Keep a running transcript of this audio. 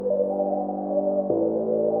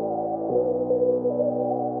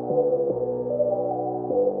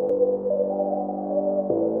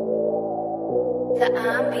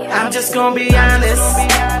I'm just gonna be honest.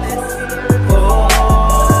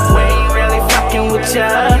 Oh, we ain't really fucking with ya.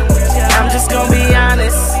 I'm just gonna be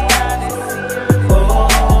honest. Oh,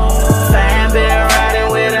 fam been riding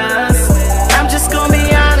with us. I'm just gonna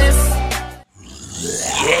be honest.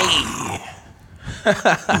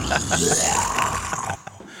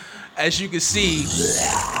 As you can see,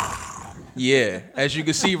 as you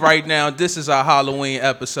can see right now, this is our Halloween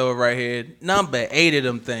episode right here. Number 8 of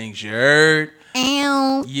them things, you heard?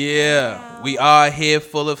 Ow. Yeah, we are here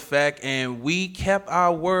full effect, and we kept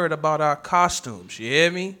our word about our costumes, you hear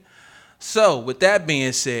me? So, with that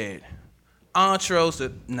being said, Officer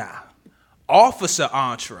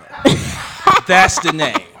Entra. That's the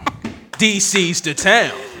name. DC's the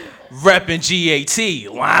town. Reppin' GAT.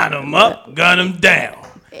 Line them up, gun them down.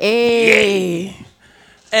 Hey. Yeah.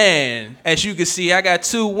 And as you can see, I got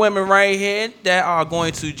 2 women right here that are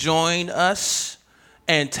going to join us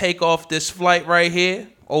and take off this flight right here.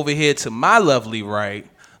 Over here to my lovely right,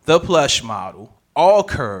 the plush model, all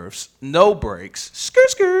curves, no brakes,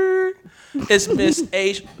 skirt. It's Miss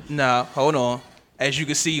H. Nah, hold on. As you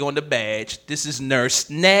can see on the badge, this is Nurse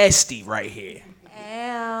Nasty right here.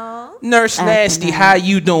 Ow. Nurse Nasty, how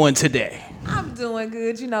you doing today? I'm doing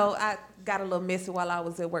good. You know, I got a little messy while I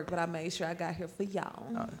was at work, but I made sure I got here for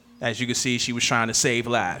y'all. As you can see, she was trying to save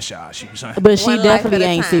lives, y'all. She was trying. But she One definitely life at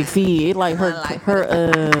a ain't time. succeed. Like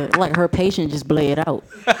her patient just bled out.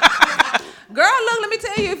 Girl, look, let me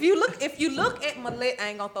tell you, if you look at my leg, I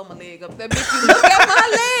ain't gonna throw my leg up there, but if you look at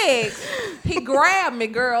my legs, he grabbed me,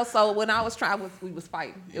 girl. So when I was we was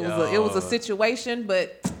fighting. It was a situation,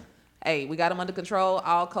 but hey, we got him under control.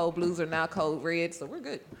 All code blues are now code red, so we're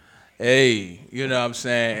good. Hey, you know what I'm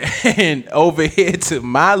saying? And over here to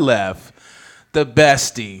my left, the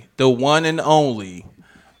bestie, the one and only,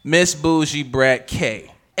 Miss Bougie Brat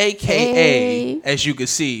K, a.k.a., as you can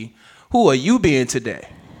see, who are you being today?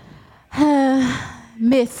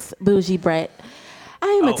 Miss Bougie Brat. I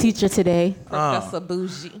am a teacher today. Professor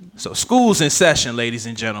Bougie. So school's in session, ladies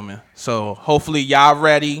and gentlemen. So hopefully y'all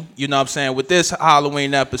ready, you know what I'm saying, with this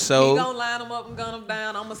Halloween He episode. gonna line them up and gun them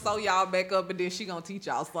down. I'm gonna sew y'all back up, and then she gonna teach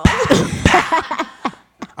y'all something.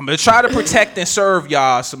 I'm going to try to protect and serve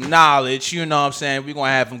y'all some knowledge, you know what I'm saying? We're going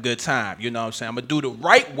to have a good time, you know what I'm saying? I'm going to do the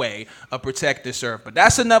right way of protect and serve. But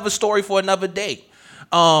that's another story for another day.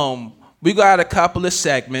 We got a couple of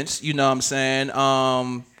segments, you know what I'm saying?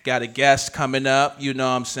 Got a guest coming up, you know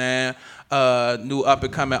what I'm saying? New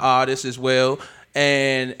up-and-coming artist as well.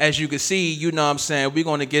 And as you can see, you know what I'm saying, we're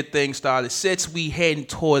going to get things started. Since we heading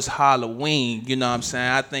towards Halloween, you know what I'm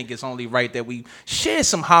saying, I think it's only right that we share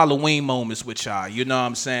some Halloween moments with y'all, you know what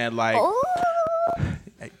I'm saying? Like,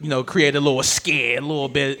 you know, create a little scare, a little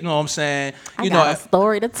bit, you know what I'm saying? I got a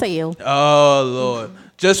story to tell. Oh, Lord.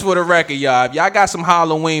 Just for the record, y'all, if y'all got some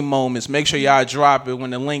Halloween moments, make sure y'all drop it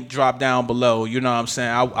when the link drop down below. You know what I'm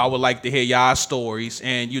saying? I would like to hear y'all stories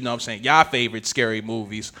and, you know what I'm saying, y'all favorite scary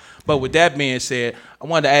movies. But with that being said, I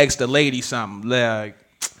wanted to ask the lady something. Like,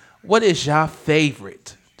 what is your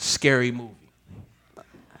favorite scary movie?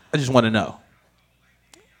 I just want to know.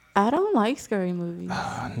 I don't like scary movies. No.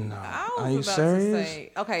 I was Are you about serious? to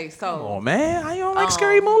say, okay, so Oh, man. How you don't like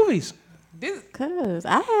scary movies? this. Cause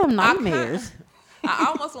I have nightmares. I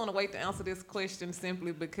almost want to wait to answer this question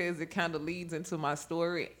simply because it kind of leads into my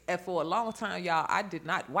story. And for a long time, y'all, I did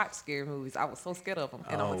not watch scary movies. I was so scared of them.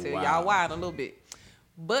 And I'm going to tell y'all why in a little bit.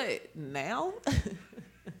 But now,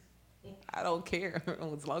 I don't care.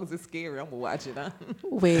 As long as it's scary, I'm going to watch it. Huh?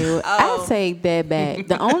 Well, I'll take that back.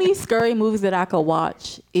 The only scary movies that I could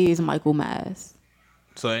watch is Michael Myers.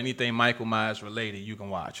 So anything Michael Myers related, you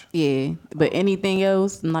can watch. Yeah, but anything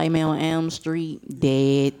else, Nightmare on Elm Street,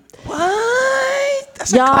 dead. What?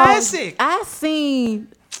 That's a Y'all, classic. I seen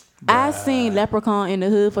Leprechaun in the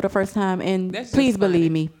Hood for the first time, and That's just please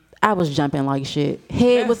believe funny. me, I was jumping like shit.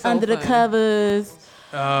 Head That's was so under the funny. covers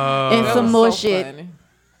and That some was more so shit. funny.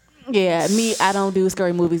 Yeah, me, I don't do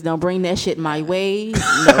scary movies. Don't bring that shit my way.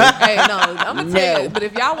 No. Hey, no, I'm gonna tell No. you. But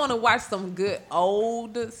if y'all want to watch some good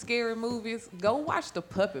old scary movies, go watch the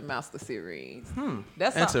Puppet Master series.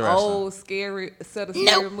 That's an Interesting. old scary set of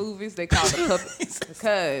scary movies. They call it Puppet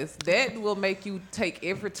because that will make you take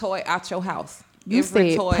every toy out your house. You Every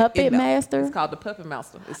said toy Puppet in there. Master? It's called the Puppet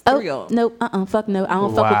Master. It's 3 Oh, of them. no, fuck no. I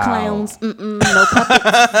don't fuck with Wow. clowns. No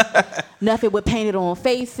puppets. Nothing with painted on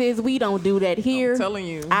faces. We don't do that here. I'm telling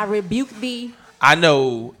you. I rebuke thee. I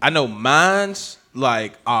know mine's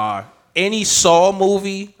like any Saw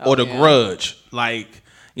movie or The yeah. Grudge. Like,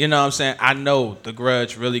 you know what I'm saying? I know The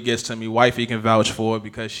Grudge really gets to me. Wifey can vouch for it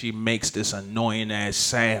because she makes this annoying ass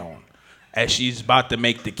sound as she's about to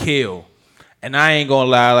make the kill. And I ain't gonna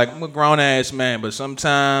lie, like I'm a grown ass man, but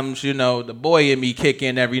sometimes, you know, the boy in me kick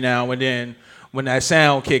in every now and then. When that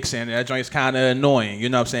sound kicks in, that joint's kind of annoying. You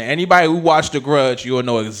know what I'm saying? Anybody who watched The Grudge, you'll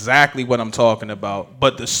know exactly what I'm talking about.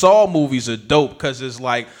 But the Saw movies are dope because it's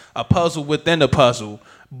like a puzzle within a puzzle,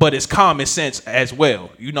 but it's common sense as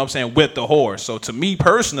well. You know what I'm saying? With the horror. So to me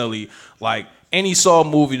personally, like any Saw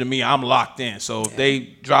movie to me, I'm locked in. So if they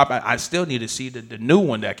drop, I still need to see the new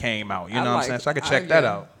one that came out. You know what I'm saying? So I can check that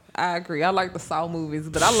out. I agree. I like the Saw movies,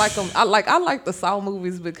 but I like them. I like the Saw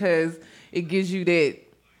movies because it gives you that.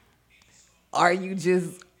 Are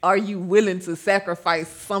you willing to sacrifice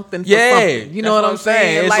something for something? You know what I'm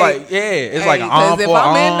saying? It's like it's like an arm for if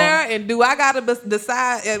I'm in there and do I gotta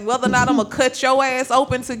decide whether or not I'm gonna cut your ass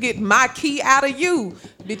open to get my key out of you,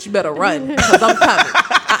 bitch, you better run because I'm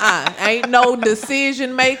coming. Ain't no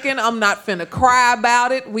decision making. I'm not finna cry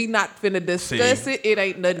about it. We not finna discuss it. It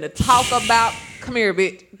ain't nothing to talk about. Come here,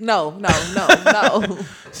 bitch. No.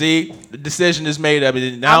 See, the decision is made up.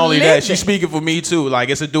 Not only that, she's speaking for me too. Like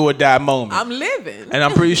it's a do or die moment. I'm living. And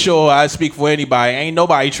I'm pretty sure I speak for anybody. Ain't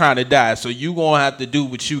nobody trying to die. So you gonna have to do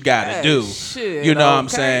what you gotta do. Shit, you know what I'm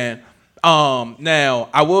saying? Now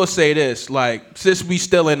I will say this, like, since we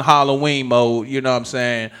still in Halloween mode, you know what I'm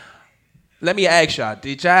saying? Let me ask y'all,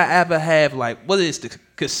 did y'all ever have like what is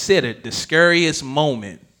considered the scariest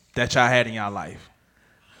moment that y'all had in y'all life?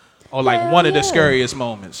 Or like one of the scariest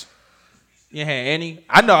moments. You had any?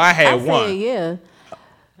 I know I had one. Yeah.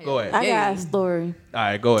 Go ahead. I got a story. All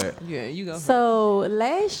right, go ahead. Yeah, you go. So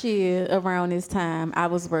last year around this time, I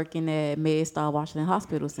was working at MedStar Washington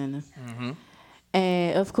Hospital Center. Mm-hmm.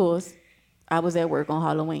 And of course, I was at work on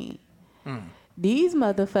Halloween. These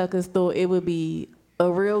motherfuckers thought it would be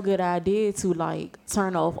a real good idea to like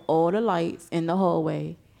turn off all the lights in the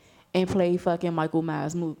hallway and play fucking Michael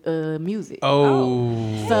Myers music.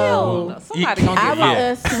 Oh. So somebody gonna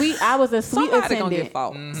get fault. I was a suite Somebody gonna attendant. get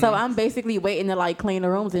fault. So I'm basically waiting to like clean the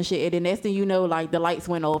rooms and shit. And the next thing you know, like the lights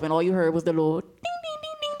went off and all you heard was the little ding ding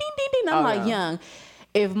ding ding ding ding ding. I'm like, young.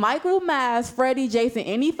 If Michael Myers, Freddy, Jason,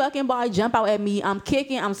 any fucking body jump out at me, I'm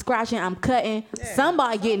kicking, I'm scratching, I'm cutting.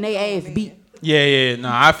 Somebody getting their ass beat. Yeah. No,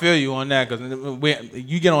 I feel you on that because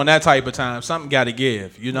you get on that type of time, something got to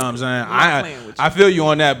give. You know what I'm saying? I feel you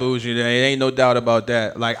on that, Bougie. There ain't no doubt about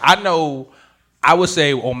that. Like, I know, I would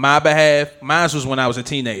say on my behalf, mine was when I was a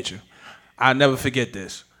teenager. I'll never forget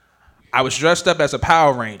this. I was dressed up as a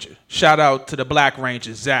Power Ranger. Shout out to the Black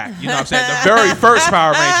Ranger, Zach. You know what I'm saying? The very first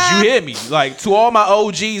Power Rangers. You hear me? Like, to all my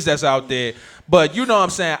OGs that's out there. But you know what I'm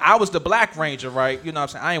saying? I was the Black Ranger, right? You know what I'm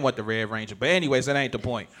saying? I ain't want the Red Ranger. But anyways, that ain't the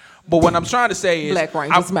point. But what I'm trying to say is... Black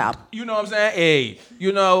Ranger's mouth. You know what I'm saying? Hey,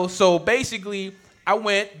 you know, so basically, I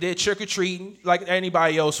went, did trick-or-treating like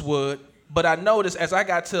anybody else would. But I noticed as I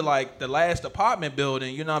got to, like, the last apartment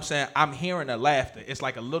building, you know what I'm saying? I'm hearing the laughter. It's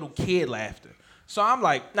like a little kid laughter. So I'm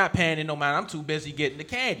like, not paying it no mind. I'm too busy getting the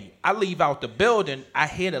candy. I leave out the building. I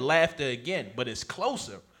hear the laughter again, but it's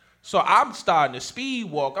closer. So I'm starting to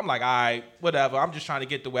speed walk. I'm like, all right, whatever. I'm just trying to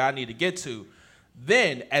get to where I need to get to.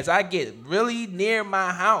 Then, as I get really near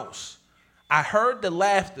my house, I heard the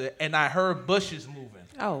laughter and I heard bushes moving.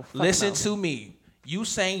 Oh, listen to me.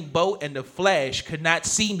 Usain Bolt and the Flash could not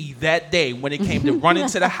see me that day when it came to running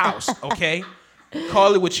to the house, okay?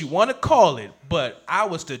 Call it what you want to call it, but I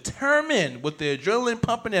was determined with the adrenaline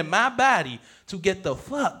pumping in my body to get the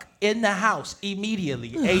fuck in the house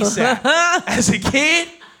immediately, ASAP. As a kid,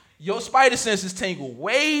 your spider senses tingle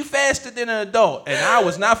way faster than an adult, and I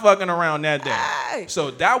was not fucking around that day.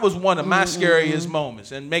 So that was one of my scariest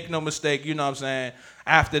moments. And make no mistake, you know what I'm saying?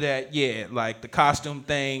 After that, yeah, like the costume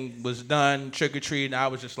thing was done, trick-or-treating. I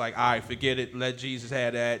was just like, all right, forget it. Let Jesus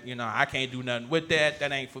have that. You know, I can't do nothing with that.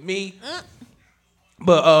 That ain't for me.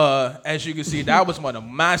 But as you can see, that was one of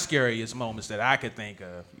my scariest moments that I could think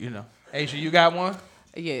of. You know, Asia, you got one?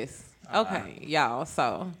 Yes. Okay, y'all.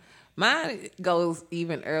 So mine goes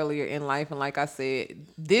even earlier in life, and like I said,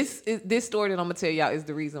 this story that I'm gonna tell y'all is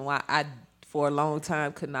the reason why I, for a long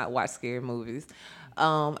time, could not watch scary movies.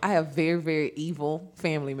 I have very, very evil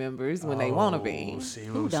family members when they want to be. See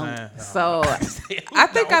what I'm saying? So I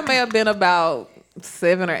think I may have been about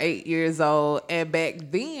 7 or 8 years old, and back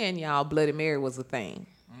then, y'all, Bloody Mary was a thing.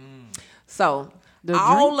 So it's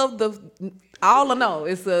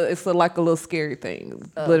a like a little scary thing.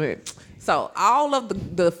 Bloody Mary. So all of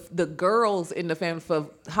the girls in the family for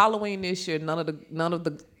Halloween this year, none of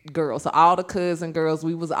the girls, so all the cousin girls,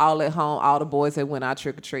 we was all at home. All the boys that went out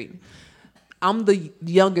trick or treating. I'm the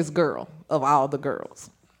youngest girl of all the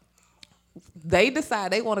girls. They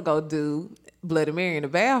decide they want to go do Bloody Mary in the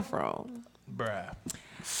bathroom. Bruh.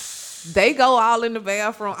 They go all in the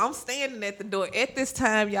bathroom. I'm standing at the door. At this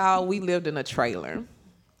time, y'all, we lived in a trailer.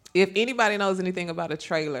 if anybody knows anything about a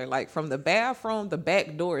trailer, like from the bathroom, the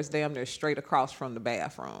back door is damn near straight across from the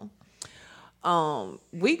bathroom.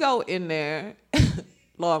 We go in there.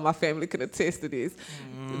 Lord, my family can attest to this.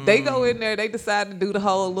 They go in there. They decide to do the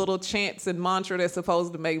whole little chants and mantra that's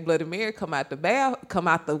supposed to make Bloody Mary come out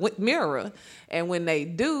the mirror. And when they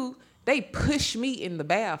do, they push me in the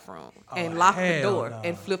bathroom and lock the door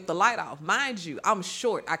and flip the light off. Mind you, I'm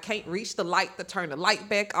short. I can't reach the light to turn the light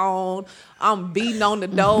back on. I'm beating on the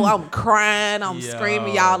door. I'm crying. I'm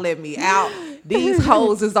screaming, y'all let me out. These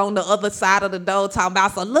hoes is on the other side of the door talking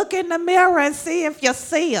about, so look in the mirror and see if you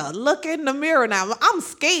see her. Look in the mirror now. I'm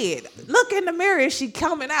scared. Look in the mirror. Is she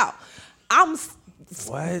coming out? I'm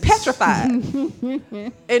petrified.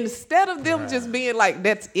 Instead of them just being like,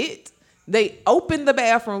 that's it. They open the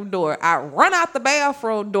bathroom door. I run out the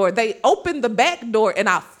bathroom door. They open the back door, and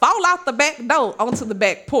I fall out the back door onto the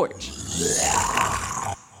back porch.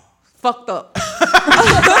 Fucked up.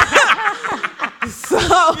 So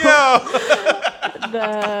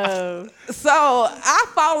I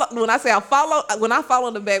fall. When I fall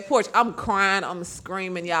on the back porch, I'm crying, I'm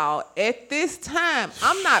screaming, y'all. At this time,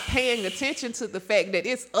 I'm not paying attention to the fact that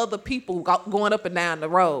it's other people going up and down the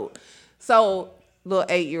road. So little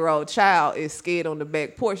 8-year-old child is scared on the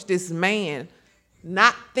back porch. This man,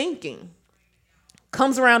 not thinking,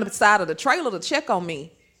 comes around the side of the trailer to check on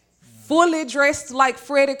me, fully dressed like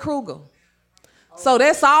Freddy Krueger. So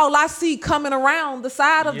that's all I see coming around the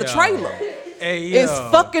side of the trailer. Is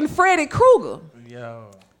fucking Freddy Krueger.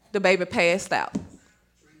 The baby passed out.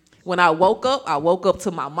 When I woke up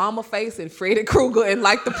to my mama face and Freddy Krueger and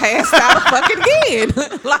like the passed out fucking again.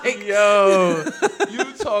 Like, you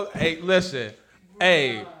talk. Hey, listen.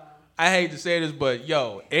 Hey, I hate to say this, but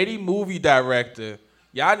any movie director,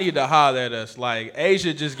 y'all need to holler at us. Like,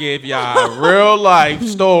 Asia just gave y'all a real life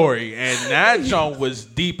story, and that joint was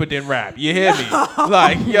deeper than rap. You hear me?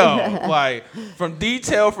 Like, like from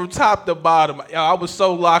detail from top to bottom. I was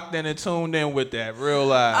so locked in and tuned in with that real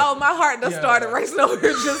life. Oh, my heart done started racing over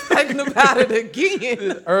here just thinking about it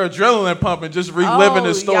again. Her adrenaline pumping, just reliving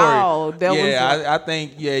the story. I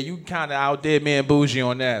think you kind of outdid me and Bougie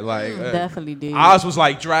on that. Like, definitely did. Ours was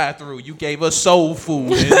like drive through. You gave us soul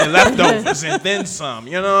food and leftovers and then some.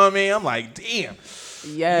 You know what I mean? I'm like, damn.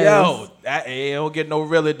 That don't get no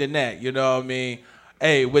realer than that. You know what I mean?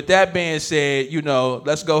 Hey, with that being said,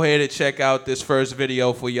 let's go ahead and check out this first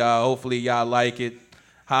video for y'all. Hopefully y'all like it.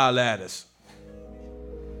 Holla at us.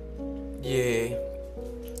 Yeah.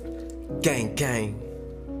 Gang, gang.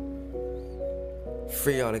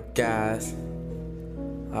 Free all the guys.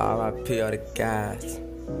 R.I.P. all the guys.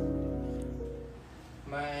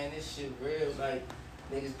 Man, this shit real. Like,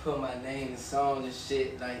 niggas put my name in songs and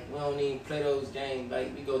shit. Like, we don't even play those games.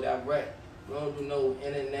 Like, we go direct. We don't do no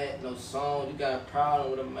internet, no song. You got a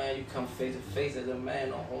problem with a man, you come face to face as a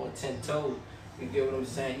man on all 10 toes. You get what I'm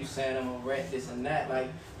saying? You saying I'm a rat, this and that. Like,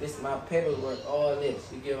 this is my paperwork, all this.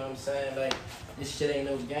 You get what I'm saying? Like, this shit ain't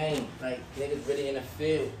no game. Like, niggas really in the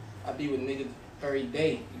field. I be with niggas every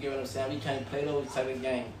day. You get what I'm saying? We can't play those type of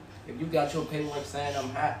games. If you got your paperwork saying I'm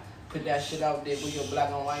hot, put that shit out there with your black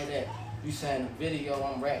and white at. You saying the video,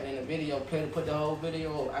 I'm rapping in the video, put the whole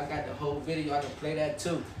video. I got the whole video, I can play that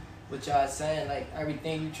too. What y'all saying, like,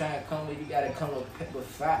 everything you trying to come with, you gotta come with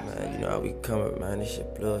facts, man. You know how we coming, man. This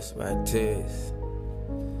shit blow us my tears.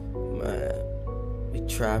 Man, we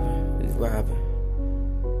trapping, we rapping,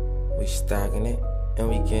 we stacking it, and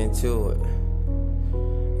we getting to it.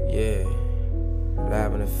 Yeah,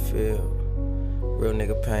 live in the field, real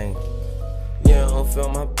nigga pain. You don't feel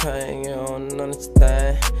my pain, you don't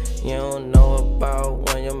understand. You don't know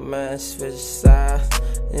about when your man switch sides.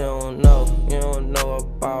 You don't know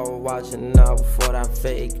about watching out before that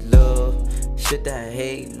fake love. Shit that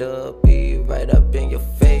hate love be right up in your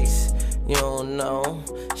face. You don't know,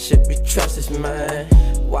 shit be trusted, man.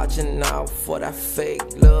 Watching out for that fake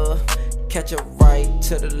love. Catch a right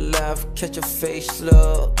to the left, catch a face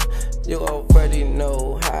look. You already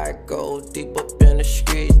know how I go deep up in the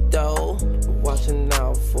street though. Watching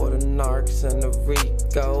out for the narcs and the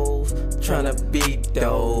Ricos. Tryna beat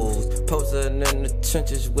those. Posing in the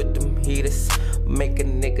trenches with them heaters. Make a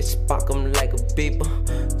nigga spark 'em like a beeper.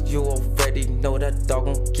 You already know that dog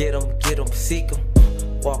gon' get 'em, seek 'em.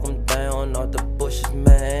 Walk 'em down off the bushes,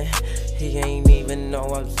 man. He ain't even know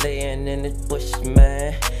I was laying in the bushes,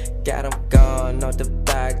 man. Got him gone out the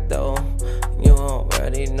back though. You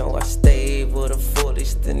already know I stayed with a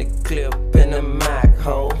 40s, then the clip in the Mac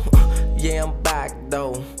hole. Yeah, I'm back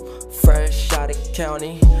though. Fresh out of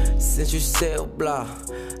county, since you said blah.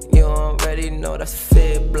 You already know that's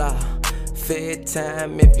fed blah. Fed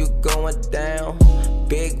time if you going down.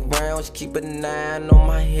 Big rounds, keep a 9 on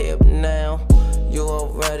my hip now. You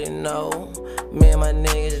already know. Me and my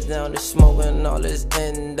niggas down to smoking all this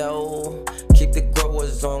endo. Keep the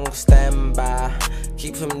growers on standby.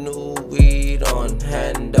 Keep some new weed on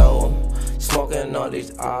hando. Smoking all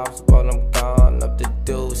these ops while I'm gone up the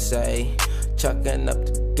deuce, hey. Chucking up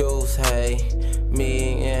the deuce, hey.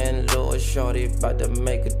 Me and Lil Shorty about to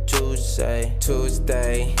make a Tuesday.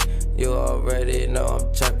 You already know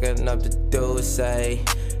I'm chucking up the deuce, hey.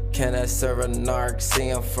 Can I serve a narc? See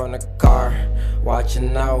him from the car,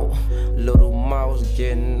 watching out. Little mouse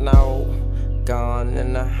getting out. Gone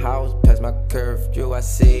in the house, past my curfew, I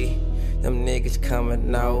see them niggas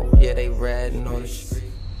coming out. Yeah, they ratting on the street.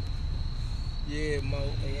 Yeah, Mo,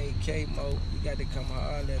 AK Mo, you got to come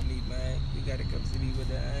holler at me, man. You got to come see me with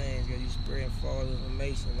the aims. You spreading false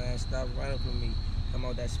information, man. Stop running from me. Come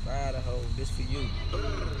on, that spider hole. This for you.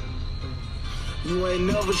 You ain't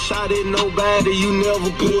never shot at nobody, you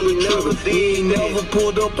never pulled a trigger. You ain't never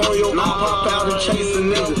pulled up on your pop out and chase a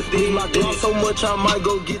nigga. Need my Glock so much I might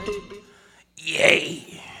go get that bitch.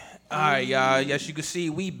 Yay! Alright, y'all. Yes, you can see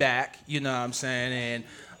we back, you know what I'm saying? And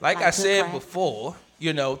like I said before,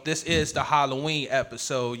 you know, this is the Halloween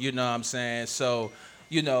episode, you know what I'm saying? So,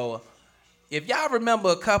 you know, if y'all remember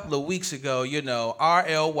a couple of weeks ago, you know,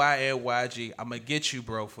 RLYNYG, I'm going to get you,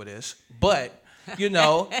 bro, for this. But, you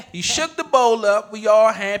know, he shook the bowl up. We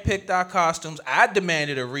all handpicked our costumes. I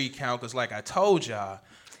demanded a recount because, like I told y'all,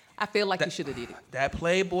 I feel like you should have did it. that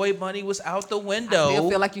Playboy bunny was out the window. I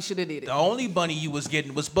feel like you should have did it. The only bunny you was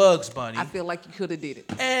getting was Bugs Bunny. I feel like you could have did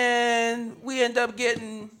it. And we end up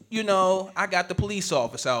getting, you know, I got the police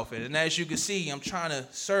officer outfit. And as you can see, I'm trying to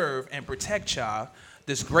serve and protect y'all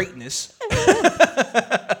this greatness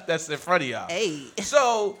that's in front of y'all. Hey.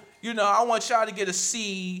 So, you know, I want y'all to get a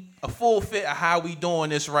full fit of how we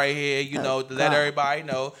doing this right here, you know, to let everybody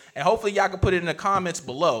know. And hopefully y'all can put it in the comments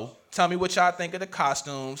below. Tell me what y'all think of the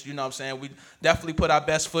costumes. You know what I'm saying? We definitely put our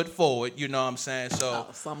best foot forward. You know what I'm saying? So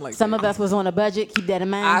some of us was on a budget. Keep that in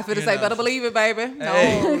mind. I finna say, better believe it, baby. No.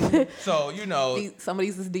 Hey. So, you know. Some of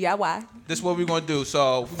these is DIY. This is what we're going to do.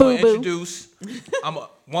 So we're going to introduce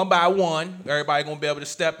one by one. Everybody going to be able to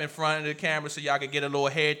step in front of the camera so y'all can get a little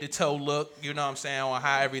head to toe look. You know what I'm saying? On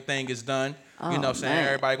how everything is done. You know what I'm saying? Man.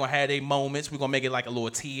 Everybody gonna have their moments. We're gonna make it like a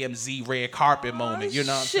little TMZ red carpet moment. You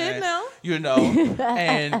know what I'm saying? Now. You know.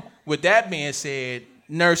 And with that being said,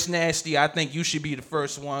 Nurse Nasty, I think you should be the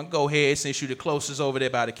first one. Go ahead, since you're the closest over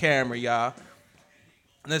there by the camera, y'all.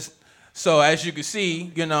 So as you can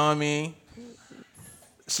see, you know what I mean?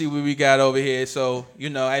 See what we got over here. So,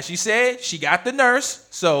 you know, as she said, she got the nurse.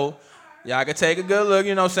 So y'all can take a good look,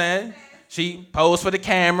 you know what I'm saying? She posed for the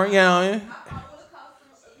camera, you know what I mean?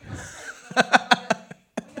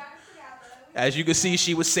 As you can see,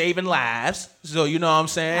 she was saving lives. So, you know what I'm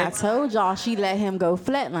saying? I told y'all she let him go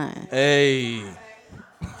flatline. Hey.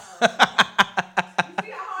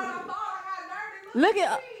 Look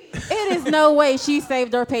at it is no way she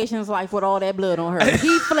saved her patient's life with all that blood on her.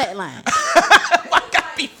 He flatline. Why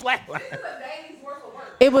gotta be flatline?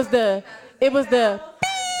 It was the beep.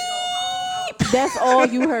 That's all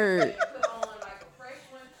you heard.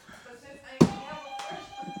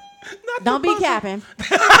 Don't be capping.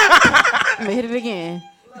 I'm gonna hit it again.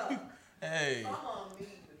 Hey.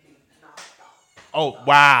 Oh,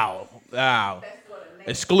 wow. Wow.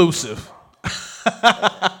 Exclusive.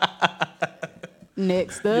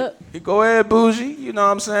 Next up. Go ahead, Bougie. You know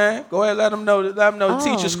what I'm saying? Go ahead, let them know the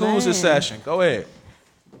teacher school's in man. session. Go ahead.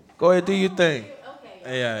 Go ahead, do your thing. Okay.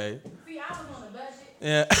 Yeah. See, I was on a budget.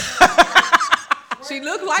 Yeah. She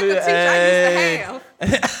looked like the teacher I used to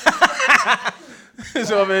have.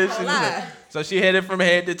 So she hit it from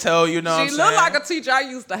head to toe, you know what I'm saying? She looked like a teacher I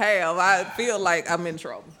used to have. I feel like I'm in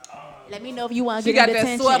trouble. Let me know if you want to She get got that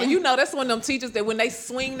attention. sweater. You know, that's one of them teachers that when they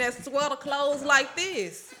swing that sweater clothes like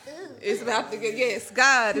this, it's about to get,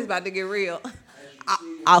 God, it's about to get real.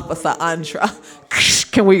 Officer Antra.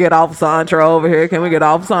 Can we get Officer Antra over here? Can we get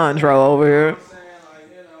Officer Antra over here?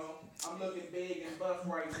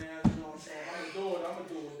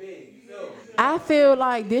 I feel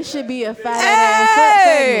like this should be a fat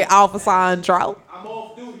Hey, ass Officer Antra. I'm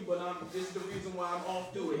off duty, but this is the reason why I'm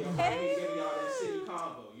off duty. I'm trying to give y'all that city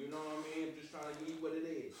convo. You know what I mean? I'm just trying to give you what it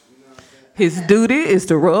is. You know what I'm saying? His duty is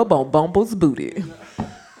to rub on Bumble's booty.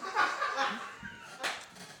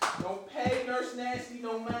 Don't pay Nurse Nasty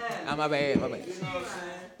no mind. My bad. You know what I'm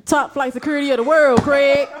saying? Top flight security of the world,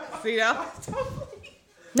 Craig. See that?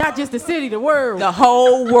 Not just the city, the world. The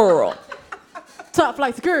whole world. Top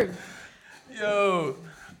flight security. Yo.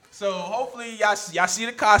 So hopefully y'all see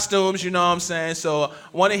the costumes, you know what I'm saying? So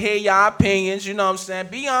want to hear y'all opinions, you know what I'm saying?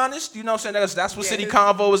 Be honest, you know what I'm saying? That's what City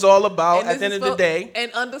Convo is all about at the end of the day.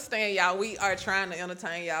 And understand, y'all, we are trying to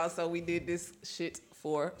entertain y'all, so we did this shit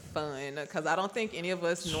for fun. Because I don't think any of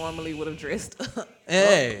us normally would have dressed up.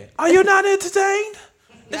 Hey, are you not entertained?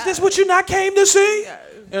 Is this what you not came to see? Yeah.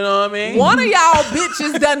 You know what I mean? One of y'all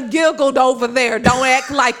bitches done giggled over there. Don't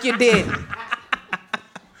act like you didn't.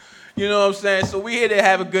 You know what I'm saying? So we here to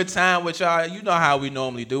have a good time with y'all. You know how we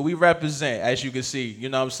normally do. We represent, as you can see. You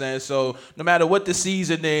know what I'm saying? So no matter what the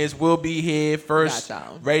season is, we'll be here first,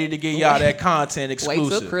 ready to get y'all that content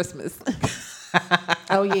exclusive. Wait till Christmas.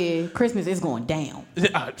 Oh yeah, Christmas is going down.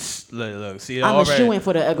 Look, see, I'm shooing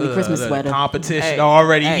for the ugly Christmas sweater. Competition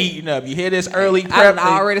already heating up. You hear this early prep?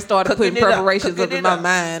 I already started putting preparations up in my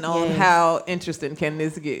mind on how interesting can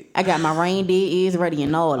this get. I got my reindeer ears ready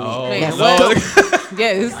and all that. Oh, Man, Lord.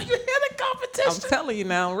 Yes. You hear the competition? I'm telling you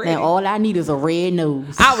now, I'm ready. Now all I need is a red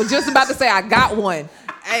nose. I was just about to say I got one.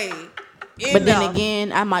 Hey. But then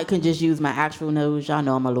again, I might could just use my actual nose. Y'all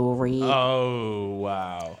know I'm a little red. Oh,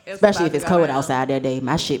 wow. Especially if it's cold outside that day.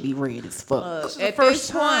 My shit be red as fuck. At this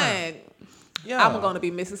point, I'm going to be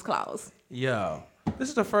Mrs. Claus. Yo, this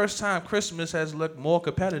is the first time Christmas has looked more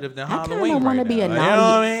competitive than Halloween I right want to now. be a You know what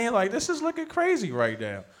I mean? Like, this is looking crazy right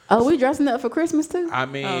now. Oh, we dressing up for Christmas too? I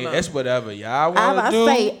mean, it's whatever y'all I want to do.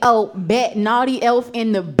 say, bet naughty elf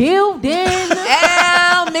in the building.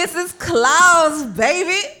 Mrs. Claus,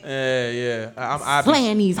 baby. Yeah.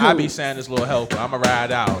 I be Santa's little helper. I'ma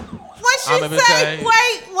ride out. What she say?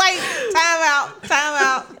 Wait.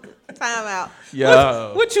 Time out.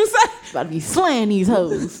 Yo. What you say? About to be slaying these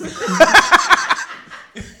hoes.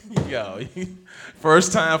 Yo.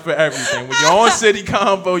 First time for everything. When you're on City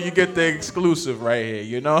Convo, you get the exclusive right here.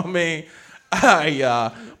 You know what I mean?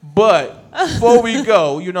 But before we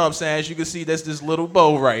go, you know what I'm saying? As you can see, there's this little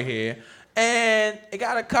bow right here. And it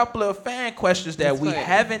got a couple of fan questions that we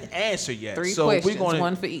haven't answered yet. 3 questions,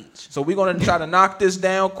 one for each. So we're going to try to knock this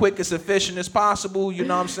down quick as efficient as possible. You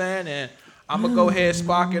know what I'm saying? And I'm going to go ahead and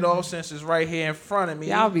spark it off since it's right here in front of me.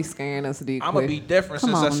 Y'all be scaring us deep. I'm going to be different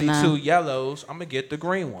since I see 2 yellows. I'm going to get the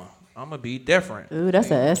green one. I'm going to be different. Ooh,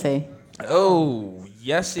 that's an essay. Oh,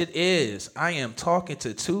 yes it is. I am talking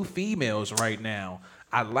to 2 females right now.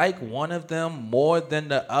 I like one of them more than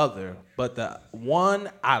the other, but the one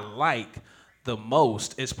I like the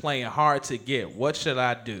most is playing hard to get. What should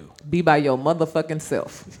I do? Be by your motherfucking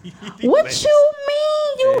self. What you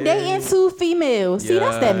mean? You dating 2 females? See,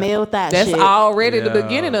 that's that male thought shit. That's already the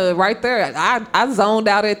beginning of it right there. I zoned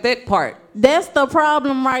out at that part. That's the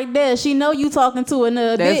problem right there. She know you talking to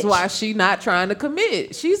another bitch. That's why she not trying to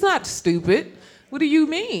commit. She's not stupid. What do you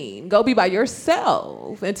mean? Go be by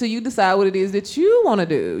yourself until you decide what it is that you want to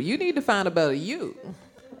do. You need to find a better you.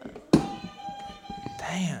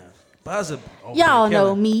 Damn. Buzzer. Y'all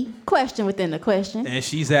know me. Question within the question. And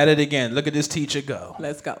she's at it again. Look at this teacher go.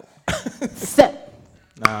 Let's go. So,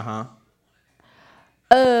 Uh-huh.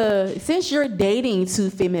 since you're dating 2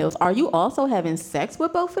 females, are you also having sex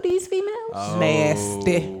with both of these females? Oh.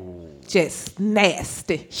 Nasty. Just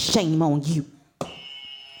nasty. Shame on you.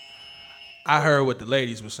 I heard what the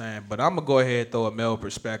ladies were saying, but I'm going to go ahead and throw a male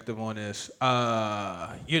perspective on this.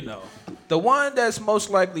 The one that's most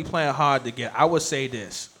likely playing hard to get, I would say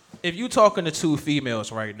this. If you're talking to 2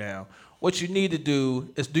 females right now, what you need to do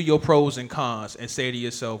is do your pros and cons and say to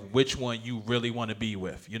yourself which one you really want to be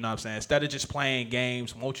with. You know what I'm saying? Instead of just playing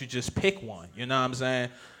games, won't you just pick one? You know what I'm saying?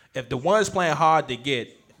 If the one's playing hard to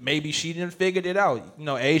get, maybe she didn't figure it out. You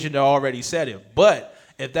know, Asian already said it. But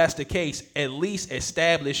if that's the case, at least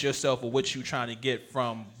establish yourself with what you're trying to get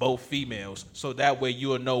from both females, so that way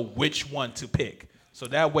you'll know which one to pick. So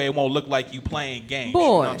that way it won't look like you playing games. Boy, you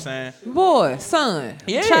know what I'm saying? Boy, son,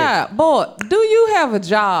 child, boy, do you have a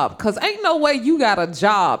job? Because ain't no way you got a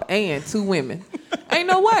job and 2 women. Ain't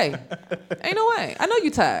no way. Ain't no way. I know you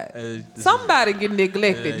tired. Somebody get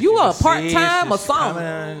neglected. You are part-time or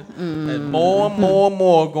something. And more and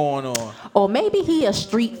more going on. Or maybe he a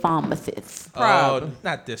street pharmacist. Oh,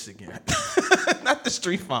 not this again. Not the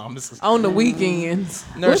street pharmacist. On the weekends.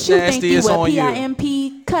 Nurse What you Nasty think you is a on you.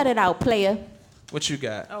 PIMP? Cut it out, player. What you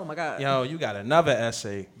got? Oh, my God. Yo, you got another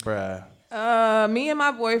essay, bruh. Me and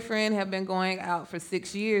my boyfriend have been going out for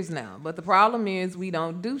 6 years now, but the problem is we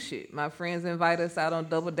don't do shit. My friends invite us out on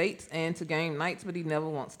double dates and to game nights, but he never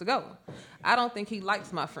wants to go. I don't think he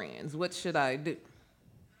likes my friends. What should I do?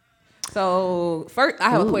 So first, I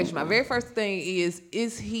have a question. My very first thing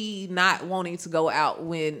is he not wanting to go out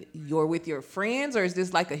when you're with your friends, or is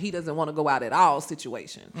this like a he doesn't want to go out at all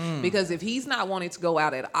situation? Because if he's not wanting to go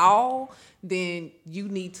out at all, then you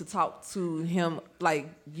need to talk to him. Like,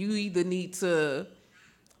 you either need to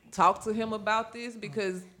talk to him about this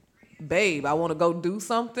because, babe, I want to go do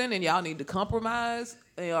something and y'all need to compromise.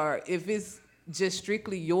 Or if it's just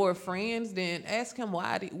strictly your friends, then ask him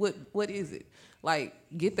what is it? Like,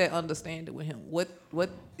 get that understanding with him. What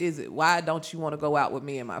is it? Why don't you want to go out with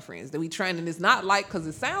me and my friends? That we training is not like, because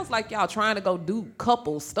it sounds like y'all trying to go do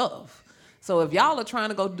couple stuff. So if y'all are trying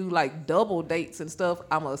to go do like double dates and stuff,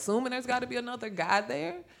 I'm assuming there's got to be another guy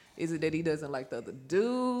there. Is it that he doesn't like the other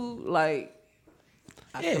dude? Like,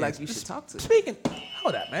 I feel like you should talk to him.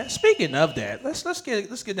 Hold up, man. Speaking of that, let's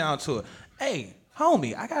get down to it. Hey,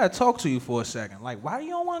 homie, I gotta talk to you for a second. Like, why do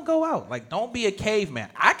you don't want to go out? Like, don't be a caveman.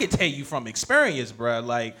 I can tell you from experience, bro.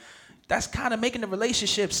 Like, that's kind of making the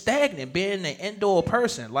relationship stagnant, being an indoor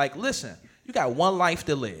person. Like, listen, you got one life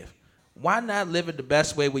to live. Why not live it the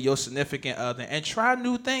best way with your significant other and try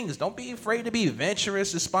new things? Don't be afraid to be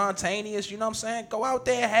adventurous and spontaneous. You know what I'm saying? Go out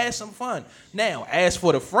there and have some fun. Now, as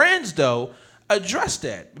for the friends, though, address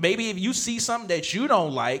that. Maybe if you see something that you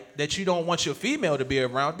don't like, that you don't want your female to be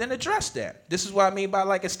around, then address that. This is what I mean by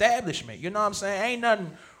like establishment. You know what I'm saying? Ain't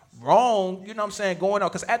nothing wrong, you know what I'm saying, going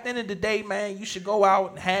out. Because at the end of the day, man, you should go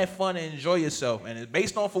out and have fun and enjoy yourself. And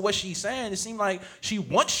based on for what she's saying, it seems like she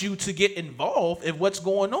wants you to get involved in what's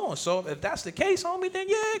going on. So if that's the case, homie, then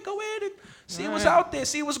yeah, go ahead and see what's out there,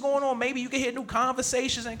 see what's going on. Maybe you can hear new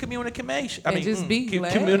conversations and communication.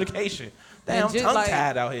 Communication. Damn, I'm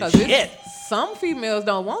tongue-tied out here. Shit. Some females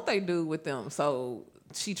don't want they dude with them, so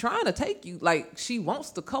she trying to take you. Like, she wants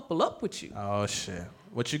to couple up with you. Oh, shit.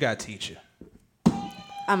 What you got, teacher?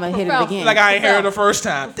 I'm going to hit it again. Like I ain't heard it the first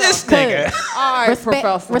time. This nigga. All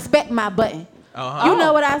right, respect my button. You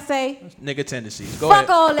know what I say? Nigga tendencies. Go ahead.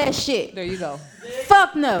 Fuck all that shit. There you go.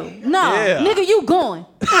 Fuck no. No. Yeah. Nigga, you going.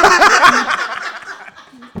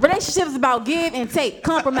 Relationships about give and take,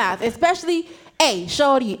 compromise. Especially, hey,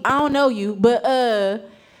 shorty, I don't know you, but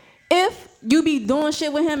if you be doing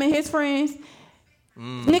shit with him and his friends,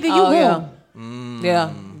 nigga, you going.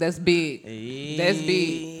 Yeah, that's big. That's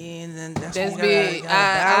big. That's big.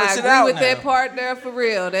 I agree with that part there for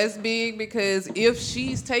real. That's big because if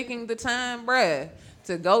she's taking the time, bruh,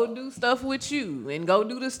 to go do stuff with you and go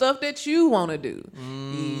do the stuff that you want to do,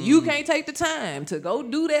 you can't take the time to go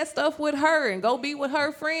do that stuff with her and go be with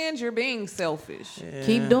her friends. You're being selfish. Yeah.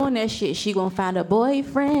 Keep doing that shit. She gonna find a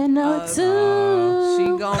boyfriend or two.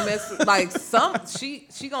 She gonna mess like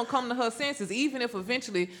she gonna come to her senses, even if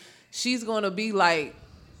eventually she's gonna be like,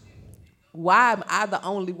 why am I the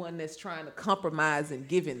only one that's trying to compromise and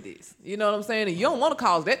giving this? You know what I'm saying? And you don't want to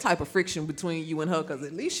cause that type of friction between you and her, because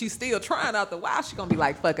at least she's still trying. Out the while, she's going to be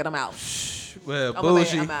like, fuck it, I'm out. Well,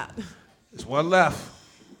 bougie. I'm out. There's one left.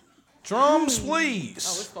 Drums, please.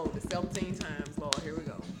 Oh, it's folded 17 times, Lord. Here we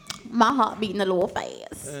go. My heart beating a little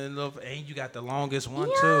fast. And you got the longest one,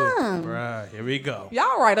 too. Bruh, here we go.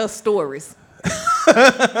 Y'all write us stories.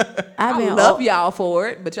 I love y'all for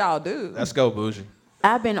it, but y'all do. Let's go, bougie.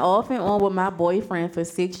 I've been off and on with my boyfriend for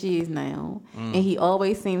 6 years now, and he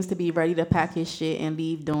always seems to be ready to pack his shit and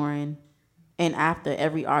leave during and after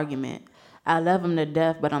every argument. I love him to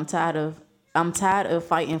death, but I'm tired of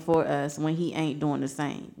fighting for us when he ain't doing the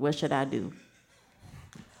same. What should I do?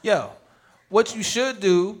 Yo, what you should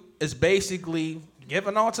do is basically give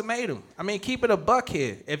an ultimatum. I mean, keep it a buck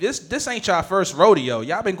here. If this ain't y'all first rodeo,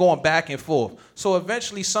 y'all been going back and forth. So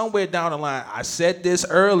eventually, somewhere down the line, I said this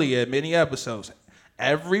earlier in many episodes,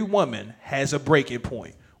 every woman has a breaking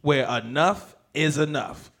point where enough is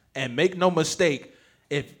enough. And make no mistake,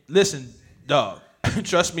 listen, dog,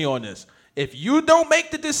 trust me on this. If you don't make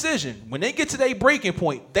the decision, when they get to their breaking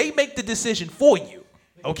point, they make the decision for you,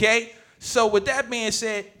 okay? So with that being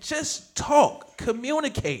said, just talk,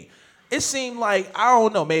 communicate. It seemed like, I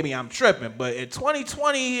don't know, maybe I'm tripping, but in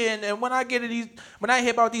 2020 and when I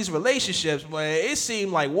hear about these relationships, it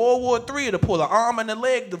seemed like World War III to pull an arm and a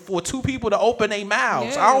leg for two people to open their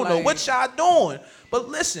mouths. Yeah, I don't know what y'all doing. But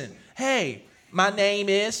listen, hey, my name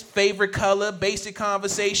is, favorite color, basic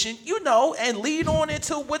conversation, and lead on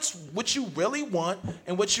into what you really want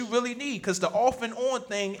and what you really need. Because the off and on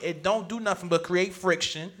thing, it don't do nothing but create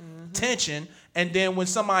friction, tension, and then when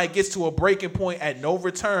somebody gets to a breaking point at no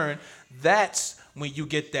return, that's when you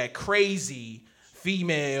get that crazy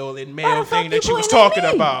female and male thing that you was talking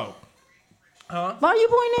about. Huh? Why are you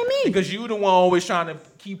pointing at me? Because you the one always trying to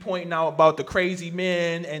keep pointing out about the crazy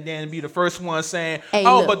men and then be the first one saying,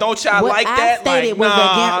 look, but don't y'all like that?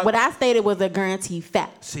 What I stated was a guaranteed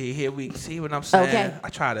fact. See what I'm saying? Okay. I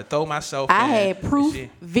try to throw myself in. I had proof,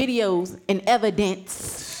 videos, and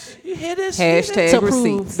evidence. You hear this? Hashtag to receipts.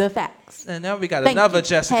 prove the facts. And now we got another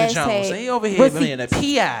Jessica Jones. He over here being a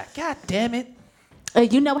PI. God damn it.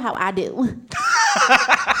 You know how I do.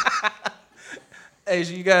 Hey,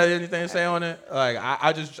 so you got anything to say on it? Like,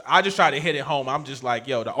 I just try to hit it home. I'm just like,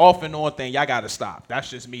 yo, the off and on thing, y'all gotta stop. That's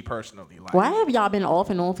just me personally. Like, why have y'all been off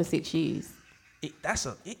and on for 6 years?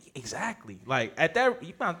 Exactly. Like at that,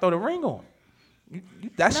 you gotta throw the ring on.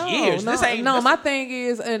 That's years. No, this ain't. No, my thing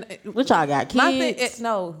is, and What y'all got, kids? my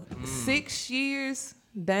thing, 6 years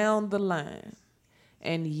down the line,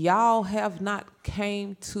 and y'all have not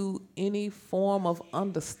came to any form of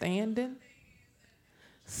understanding.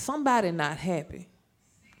 Somebody not happy.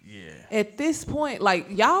 Yeah. At this point, like,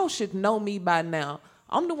 y'all should know me by now.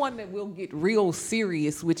 I'm the one that will get real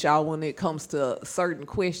serious with y'all when it comes to certain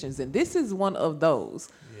questions, and this is one of those.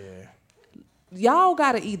 Y'all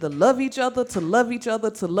gotta either love each other to love each other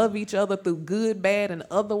to love each other through good, bad, and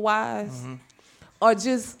otherwise, or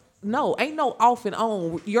just no, ain't no off and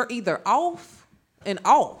on. You're either off and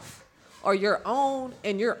off, or you're on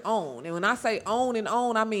and you're on. And when I say on and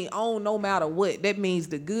on, I mean on no matter what. That means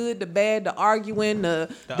the good, the bad, the arguing, the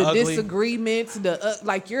disagreements,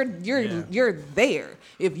 like you're there.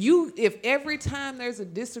 If every time there's a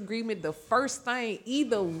disagreement, the first thing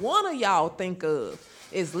either one of y'all think of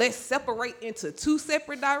is let's separate into two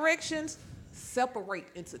separate directions. Separate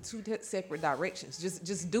into two separate directions.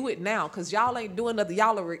 Just do it now, because y'all ain't doing nothing.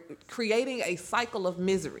 Y'all are creating a cycle of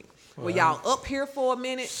misery. Where y'all up here for a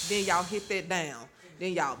minute, then y'all hit that down.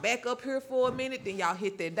 Then y'all back up here for a minute, then y'all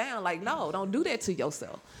hit that down. Like, no, don't do that to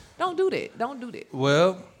yourself. Don't do that. Don't do that.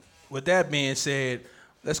 Well, with that being said,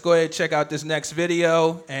 let's go ahead and check out this next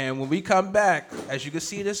video. And when we come back, as you can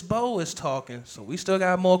see, this Bo is talking, so we still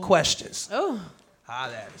got more questions. Oh.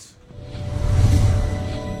 Holla at us.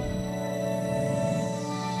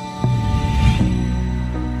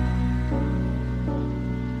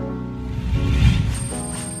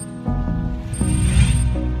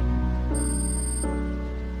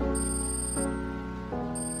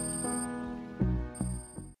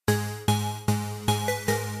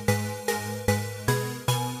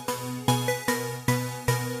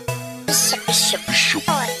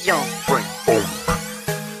 Young Frank Boom.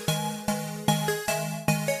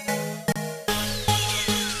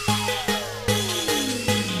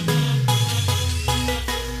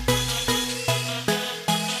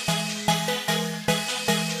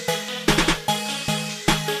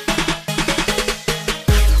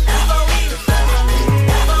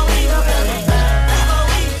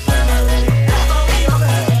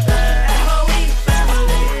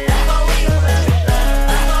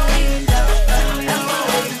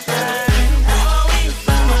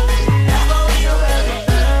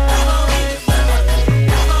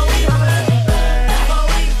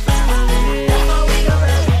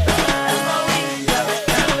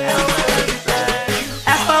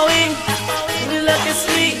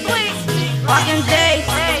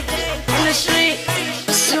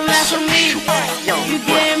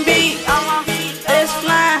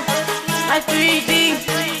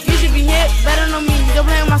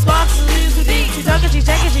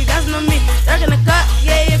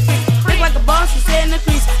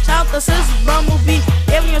 Bumblebee,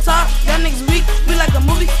 every your talk, young niggas weak. We like a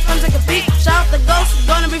movie, come take a peek. Shout out the ghost,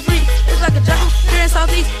 gonna be free. It's like a jungle, here in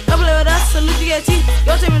Southeast. Double it with us, salute to get T.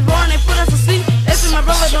 Your team is born, they put us to sleep. They see my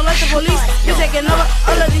brother, don't like the police. We taking over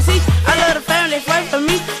all of DC. I love the family, they fight for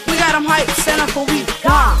me. We got them hype, stand up for we.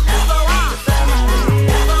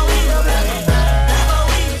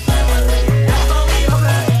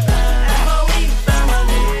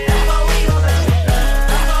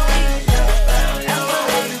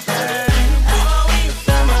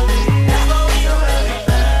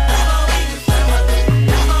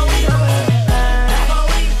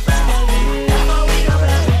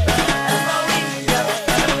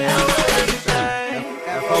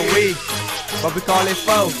 But we call it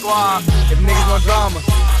foe. If niggas want drama,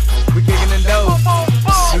 we kicking in dough.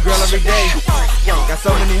 New girl every day, got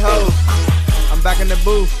so many hoes. I'm back in the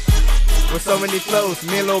booth with so many flows.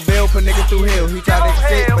 Me and Lil Bill put niggas through hell. He tried to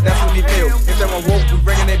sit, but that's what he feel. If they want woke, we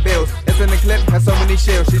bringing their bills. It's in the clip, has so many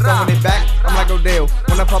shells. She throwing it back, I'm like Odell.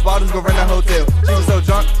 When I pop out, just go rent a hotel. She was so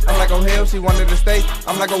drunk, I'm like O'Hale. She wanted to stay,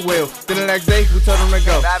 I'm like a whale. Then the next day, we told them to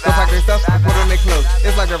go. Go pack their stuff and put on their clothes.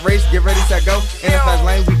 It's like a race, get ready, set, go. In the fast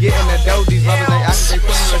lane, we get in the dough. These brothers, they acting, they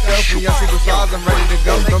putting themselves. We young secret stars, I'm ready to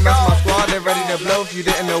go. Don't mess with my squad, they ready to blow. If you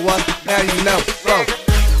didn't know us, now you know. Bro.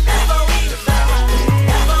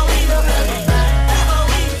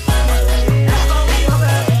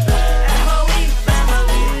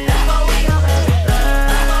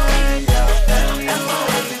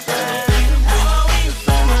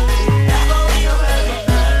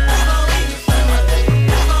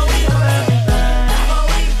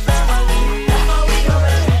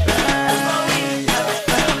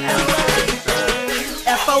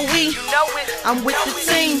 I'm with the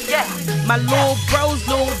team. My little bros,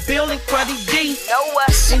 Lil Bill and Cruddy D.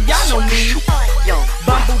 And y'all know me,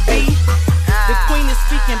 Bumblebee. The queen is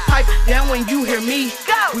speaking, pipe down when you hear me.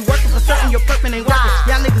 We working for certain, your purpose ain't working.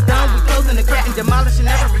 Y'all niggas done, we closing the curtain, demolishing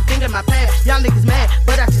everything in my path. Y'all niggas mad,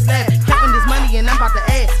 but I just laugh. Counting this money and I'm about to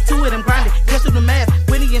add to it, I'm grinding, just do the math.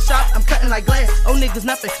 Winnie and sharp, I'm cutting like glass. Oh niggas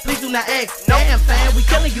nothing, please do not ask. Damn fam, we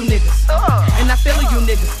killing you niggas. And I feeling you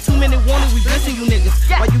niggas. 2 minute warning, we blessing you niggas.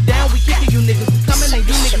 While you down, we kicking you niggas. We coming and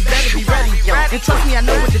you niggas better be ready. And trust me, I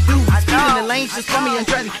know what to do. Speed in the lanes, just for me and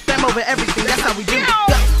Dreddy. Fam over everything, that's how we do.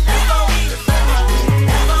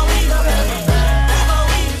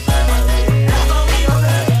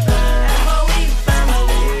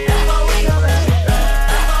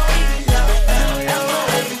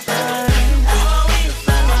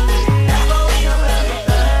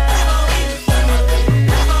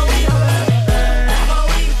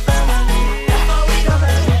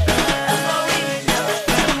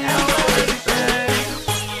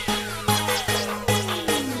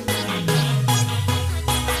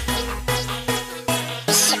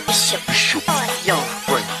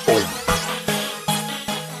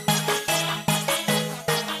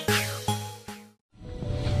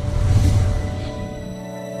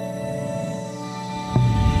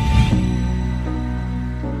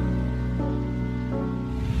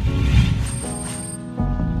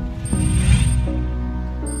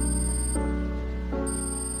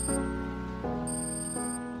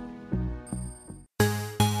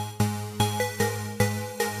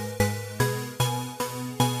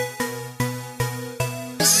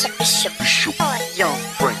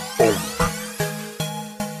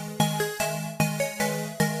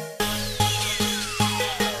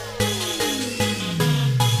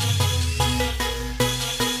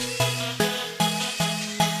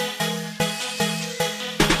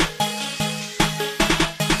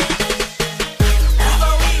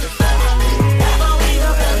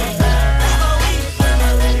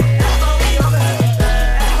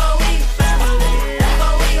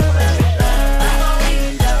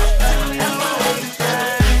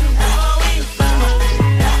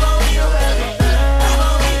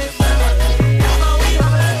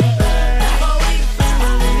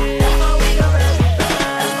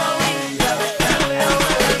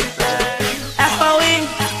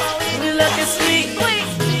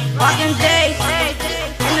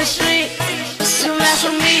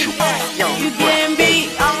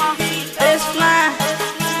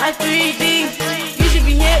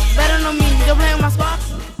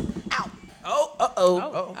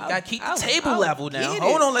 Gotta keep the table level now.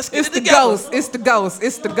 Hold on, let's get it together. It's the ghost.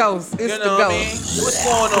 It's the ghost. It's the ghost. I mean? What's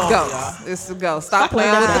going on, y'all? It's the ghost. Stop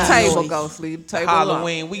playing with the table, ghost. Leave the table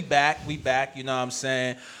Halloween, alone. we back. You know what I'm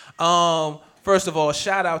saying? First of all,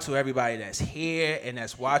 shout out to everybody that's here and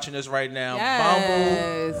that's watching us right now.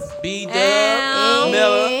 Yes. Bumble, B-Dub,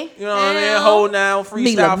 Miller, you know what I mean? Hold down,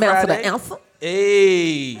 Freestyle Friday.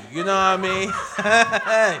 Hey, you know what I mean?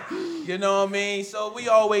 You know what I mean? So we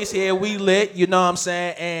always here, we lit, you know what I'm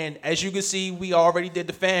saying? And as you can see, we already did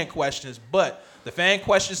the fan questions, but the fan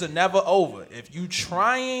questions are never over. If you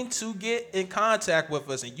trying to get in contact with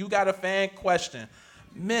us and you got a fan question,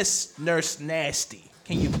 Miss Nurse Nasty,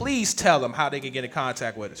 can you please tell them how they can get in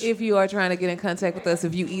contact with us? If you are trying to get in contact with us,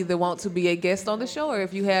 if you either want to be a guest on the show or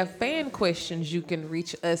if you have fan questions, you can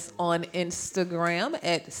reach us on Instagram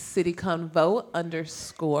at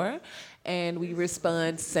cityconvo_. And we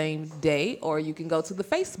respond same day, or you can go to the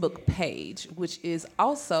Facebook page, which is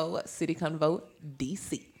also City Convo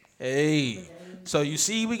DC. Hey, so you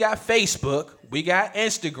see, we got Facebook, we got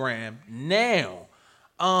Instagram. Now,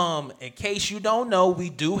 in case you don't know,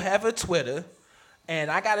 we do have a Twitter,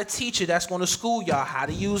 and I got a teacher that's going to school y'all how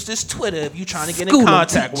to use this Twitter if you're trying to get in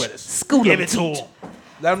contact with us. Give it to him.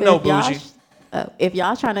 Let them know, Bougie. If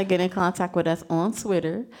y'all trying to get in contact with us on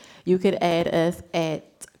Twitter, you could add us at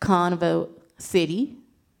Convo City.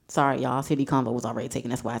 Sorry, y'all. City Convo was already taken.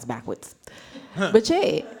 That's why it's backwards. But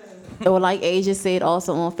yeah. Or like Asia said,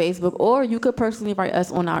 also on Facebook. Or you could personally write us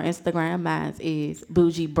on our Instagram. Mine is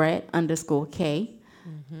bougiebrat_K.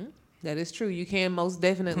 Mm-hmm. That is true. You can most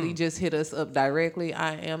definitely just hit us up directly.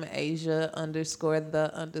 I am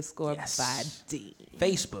Asia_the_body.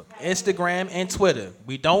 Facebook, Instagram, and Twitter.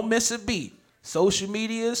 We don't miss a beat. Social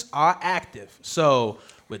medias are active. So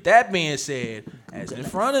with that being said, as in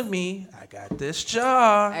front of me, I got this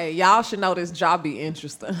jar. Hey, y'all should know this jar be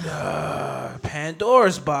interesting.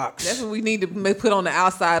 Pandora's box. That's what we need to put on the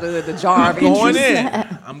outside of the jar.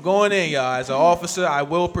 I'm going in, y'all. As an officer, I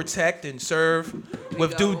will protect and serve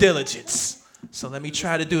with due diligence. So let me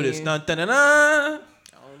try to do this. Dun, dun, dun, dun.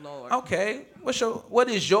 Oh, Lord. Okay. What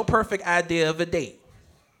is your perfect idea of a date?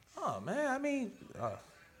 Oh man, I mean,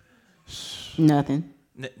 Nothing.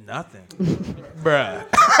 nothing, bruh.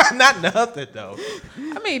 Not nothing though.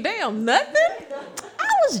 I mean, damn, nothing. I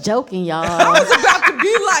was joking, y'all. I was about to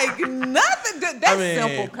be like, nothing. That's I mean-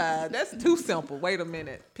 simple, Kai. That's too simple. Wait a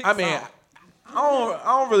minute. Pick I mean, song. I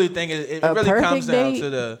don't really think it A really comes perfect down date? to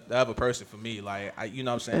the other person for me. Like, you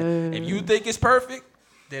know what I'm saying? If you think it's perfect,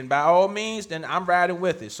 then by all means, then I'm riding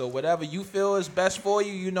with it. So whatever you feel is best for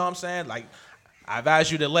you, you know what I'm saying? Like, I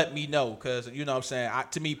advise you to let me know because, you know what I'm saying?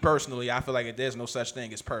 To me personally, I feel like there's no such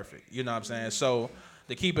thing as perfect. You know what I'm saying? So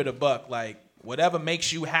to keep it a buck, like, whatever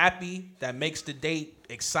makes you happy, that makes the date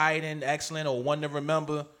exciting, excellent, or one to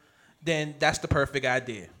remember, then that's the perfect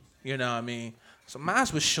idea. You know what I mean? So mine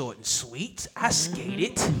was short and sweet. I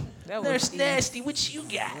skated. That was Nurse easy. Nasty, what you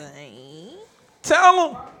got? Tell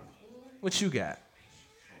them what you got.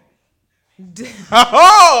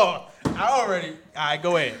 Oh, I already. All right,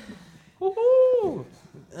 go ahead. Woo-hoo.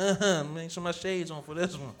 Make sure my shades on for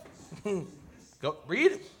this one. Go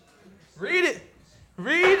read it. Read it.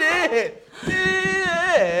 Read it.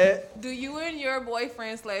 Yeah. Do you and your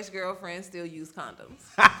boyfriend/girlfriend still use condoms?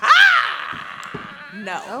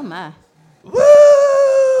 No. Oh my. Woo!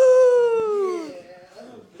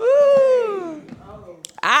 Woo!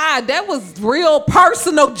 That was real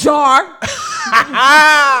personal, Jar.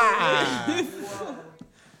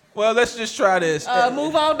 Well, let's just try this.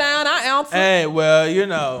 Move on down. I answer. Hey, well, you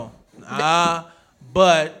know,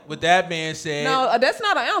 but with that being said, No, that's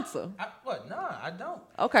not an answer. what? Nah, I don't.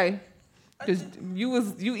 Okay. Because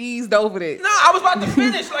you eased over that. No, I was about to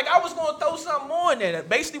finish. Like I was gonna throw something more in there.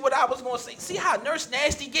 Basically, what I was gonna say. See how Nurse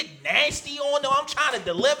Nasty get nasty on them? I'm trying to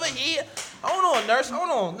deliver here. Hold on, Nurse. Hold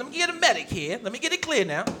on. Let me get a medic here. Let me get it clear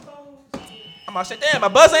now. I'm about to say, damn, my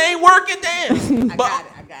buzzer ain't working. Damn. I got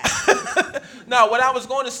it. No, what I was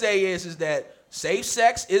going to say is that safe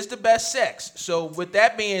sex is the best sex. So with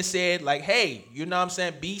that being said, like, hey, you know what I'm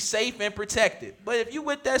saying? Be safe and protected. But if you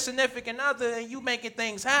with that significant other and you making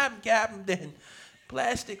things happen, Captain, then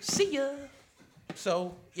plastic, see ya.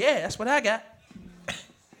 So, yeah, that's what I got.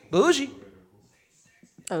 Bougie.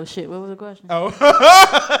 Oh shit, what was the question? Oh.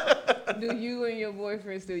 Do you and your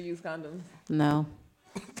boyfriend still use condoms? No.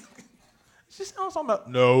 She sounds talking about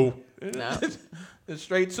no. No. It's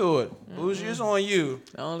straight to it. Bougie is on you.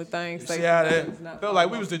 The only thing See safe how is that not felt like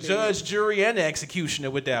we falling was the off bed. judge, jury, and the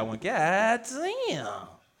executioner with that one. God damn.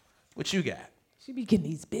 What you got? She be getting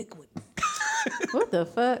these big ones. What the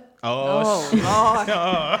fuck? Oh,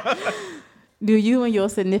 Lord. Do you and your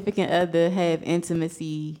significant other have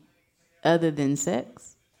intimacy other than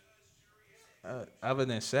sex? other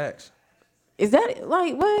than sex. Is that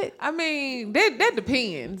like what? I mean, that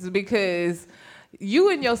depends because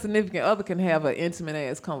you and your significant other can have an intimate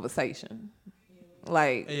ass conversation.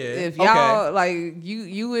 Like if y'all like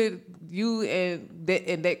you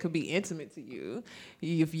and that could be intimate to you.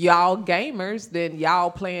 If y'all gamers, then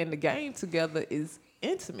y'all playing the game together is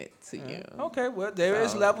intimate to you. Okay, well, there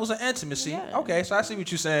is levels of intimacy. Yeah. Okay, so I see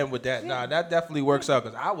what you're saying with that. Nah, that definitely works out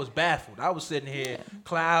because I was baffled. I was sitting here,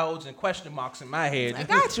 clouds and question marks in my head. I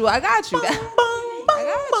got you. I got you.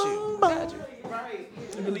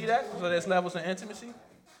 You believe that? So there's levels of intimacy?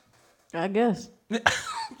 I guess.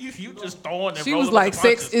 you just throwing it. She was like,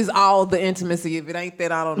 sex is all the intimacy. If it ain't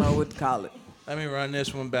that, I don't know what to call it. Let me run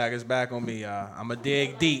this one back. It's back on me, y'all. I'ma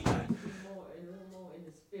dig deep.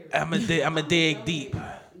 I'ma dig deep.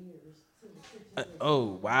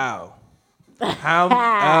 Oh wow.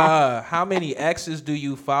 How many exes do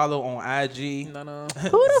you follow on IG? No. Who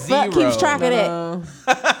the fuck keeps track of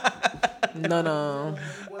that? No.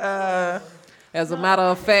 As a matter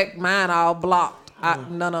of fact, mine all blocked.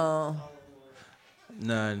 No.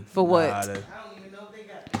 None. For what? Nada.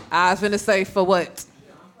 I was finna say for what?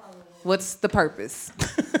 What's the purpose?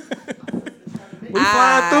 We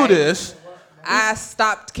flying through this. I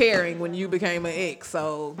stopped caring when you became an ex,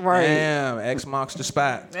 so Right. Damn, X marks the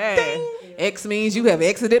spot. hey, X means you have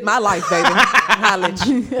exited my life, baby. Holla at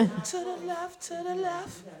you. To the left, to the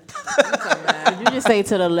left. Did you just say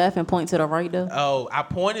to the left and point to the right though? Oh, I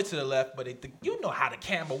pointed to the left, but you know how the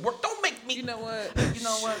camera work. Don't make me. You know what? You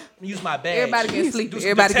know what? Use my badge. Everybody get sleepy. Do some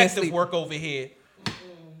Everybody get detective sleepy. work over here.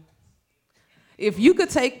 If you could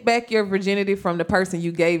take back your virginity from the person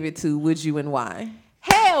you gave it to, would you and why?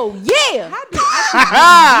 Hell yeah! How do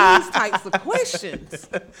I ask these types of questions?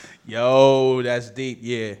 Yo, that's deep.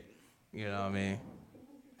 Yeah. You know what I mean?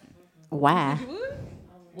 Why? You would?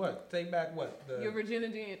 What? Take back what? Your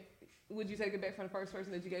virginity, would you take it back from the first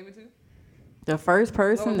person that you gave it to? The first Or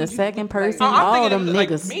person, would the you- second like- person, I'm all thinking them like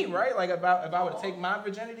niggas. me, right? Like if I were to take my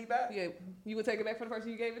virginity back. Yeah, you would take it back from the person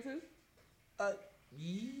you gave it to?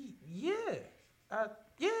 Yeah.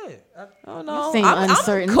 Yeah. I don't know. seem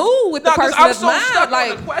uncertain. I'm cool with the person I'm that's so mine. stuck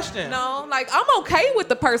Like, on the question. no, like I'm okay with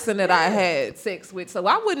the person that I had sex with, so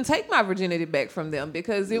I wouldn't take my virginity back from them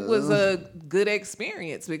because it was a good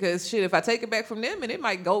experience. Because shit, if I take it back from them, and it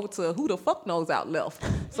might go to who the fuck knows out left.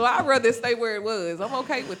 So I'd rather stay where it was. I'm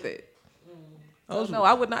okay with it. So no,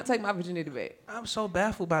 I would not take my virginity back. I'm so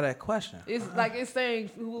baffled by that question. It's like it's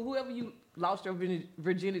saying whoever you lost your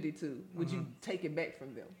virginity to, would you take it back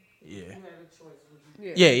from them? Yeah.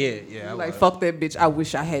 Yeah. I Like would. fuck that bitch. I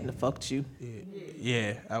wish I hadn't fucked you.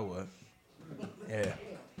 Yeah, I would.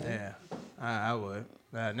 Yeah. I would.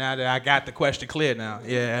 Now that I got the question clear now.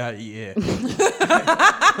 Yeah. He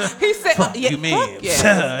said, You mean? fuck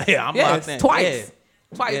yeah. Yeah, I'm locked in. Twice.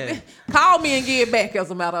 Twice. Yeah. Call me and get it back,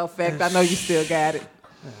 as a matter of fact. I know you still got it.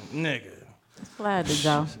 Yeah. Nigga. Slide the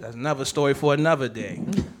jaw. That's another story for another day.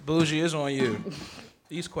 Bougie, is on you.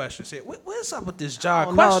 These questions. Here. What's up with this jar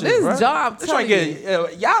Oh, question, no, this bro? jar, I'm Let's telling try to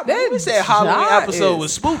get, y'all, that we said Halloween jar episode is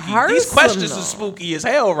was spooky. personal. These questions are spooky as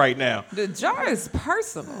hell right now. The jar is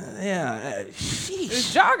personal. Yeah. This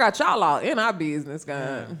Sheesh. jar got y'all all in our business,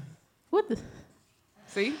 guys. What the?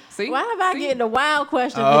 See? Why have I getting the wild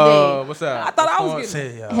question Oh, today? what's up? I thought I was What's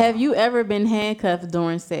getting- going on? Say, Have you ever been handcuffed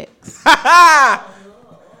during sex?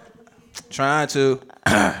 Trying to.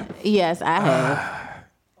 Yes, I have.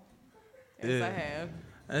 Yes,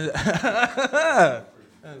 I have.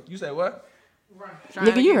 You say what?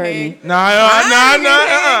 Nigga, you heard me. Nah.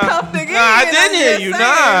 handcuffed again. I didn't I'm hear just you. saying.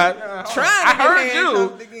 Nah. Trying to I get heard you.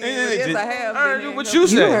 handcuffed again. Yes, I have Heard been you. What handcuffed. you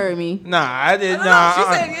say? You heard me. Nah, I did No, not. she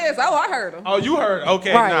said yes. Oh, I heard her. Oh, you heard?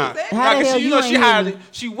 Okay, Right. nah. How the Nah, 'cause hell she, you know, ain't she hear had me? it.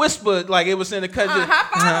 She whispered like it was in the cut. High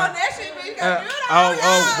five on that shit, bitch.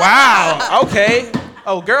 Oh, wow. Okay.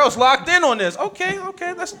 Oh, girls locked in on this. Okay.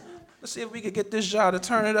 Let's see if we could get this job to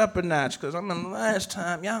turn it up a notch. Cause I remember last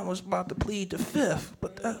time y'all was about to plead the fifth.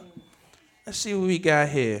 But let's see what we got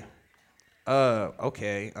here.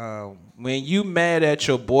 Okay. When you mad at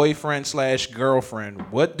your boyfriend / girlfriend,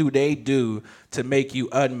 what do they do to make you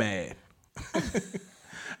unmad?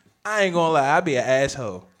 I ain't gonna lie, I be an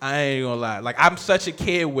asshole. I ain't gonna lie. Like, I'm such a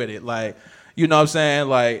kid with it. Like, you know what I'm saying?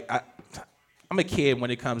 Like, I'm a kid when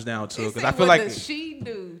it comes down to it. Because I feel what like does she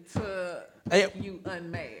do to Hey, make you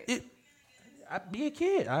unmad? I be a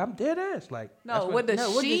kid. I'm dead ass. Like, No, what does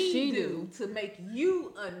what does she she do to make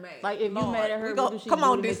you unmad? Like, if you Lord, mad at her, we what go- does she come do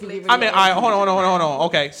on, to this make you lady. I mean, all right, hold on.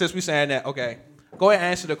 Okay, since we saying that, okay. Go ahead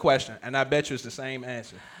and answer the question. And I bet you it's the same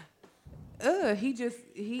answer.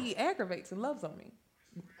 He aggravates and loves on me.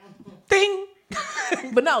 Ding!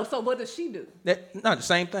 But no, so what does she do? No, the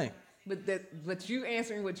same thing. But you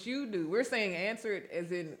answering what you do. We're saying answer it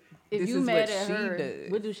as in If this you is mad what at she her,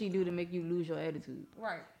 does. what does she do to make you lose your attitude?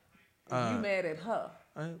 Right. If you mad at her.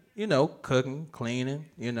 You know, cooking, cleaning,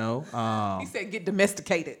 you know. He said get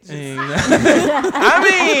domesticated. I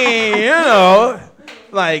mean, you know,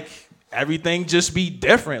 like everything just be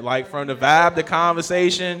different, like from the vibe, the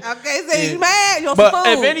conversation. Okay, so Yeah. you mad? You're But some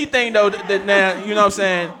if fool. anything, though, now you know what I'm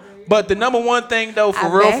saying. But the number one thing, though, for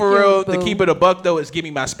I real, vacuum, to keep it a buck, though, is give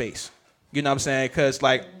me my space. You know what I'm saying? Because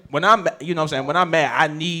like when I'm, you know what I'm saying, when I'm mad,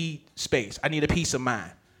 I need space. I need a peace of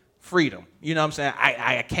mind, freedom. You know what I'm saying?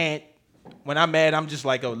 I can't. When I'm mad, I'm just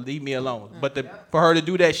like, oh, leave me alone. But for her to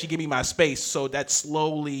do that, she give me my space, so that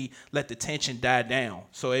slowly let the tension die down.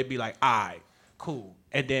 So it'd be like, all right, cool.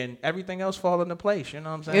 And then everything else fall into place. You know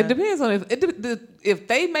what I'm saying? It depends on if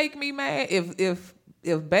they make me mad.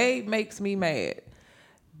 If babe makes me mad,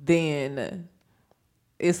 then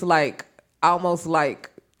it's like almost like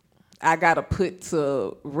I gotta put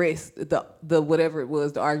to rest the whatever it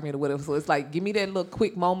was, the argument or whatever. So it's like give me that little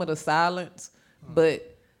quick moment of silence, but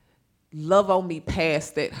love on me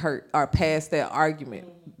past that hurt or past that argument,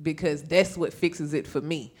 because that's what fixes it for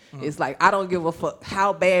me. It's like I don't give a fuck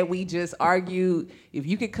how bad we just argued. If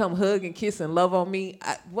you can come hug and kiss and love on me,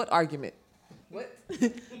 what argument? What?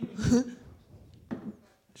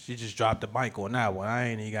 She just dropped the mic on that one. I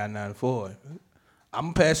ain't even got nothing for it. I'm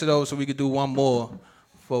gonna pass it over so we can do one more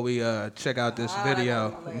before we check out this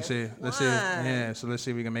video. Let's see. Yeah, so let's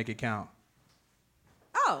see if we can make it count.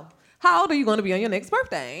 Oh, how old are you going to be on your next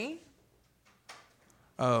birthday?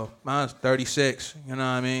 Oh, mine's 36. You know what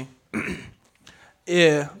I mean?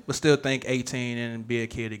 Yeah, but still think 18 and be a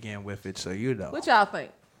kid again with it. So you know. What y'all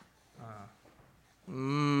think?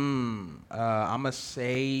 I'ma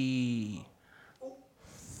say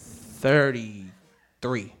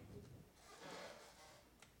 33.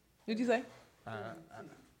 What'd you say?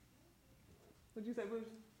 What'd you say, Bougie?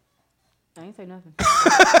 I ain't say nothing.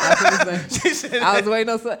 I was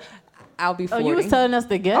waiting on some. I'll be 40. Oh, you was telling us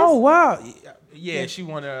to guess? Oh wow. Yeah, she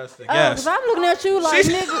wanted us to Oh, guess. because I'm looking at you like,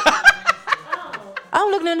 She's- nigga. I'm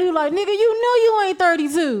looking at you like, nigga, you know you ain't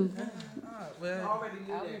 32. Well,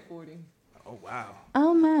 I'll be 40. oh wow.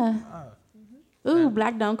 Oh my. Ooh,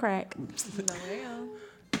 black don't crack. No, ma'am.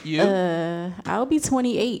 You? I'll be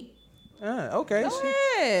 28. Okay. Go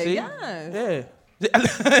ahead. See? Yes. Yeah.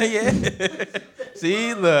 Yeah.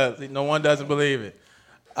 See, look. See, no one doesn't believe it.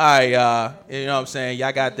 All right, y'all. You know what I'm saying?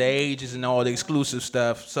 Y'all got the ages and all the exclusive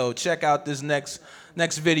stuff. So check out this next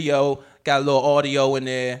video. Got a little audio in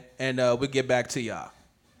there, and we'll get back to y'all.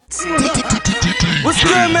 What's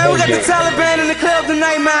good, man? We got the Taliban in the club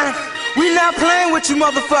tonight, man. We not playing with you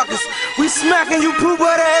motherfuckers. We smacking you poo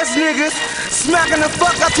butt ass niggas. Smacking the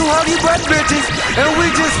fuck out you huggy butt bitches. And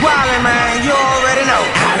we just wildin', man. You already know.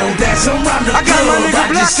 I don't dance around the I got my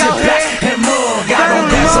nigga Blackout here. and mug. I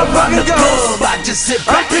don't dance around the club. I just sit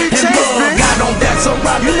back and mug. I don't dance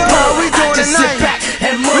around the club. You know how we doing I just sit tonight. back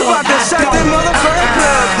and mug. We about to shut that motherfucking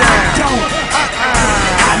club down.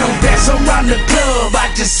 I don't dance around the club.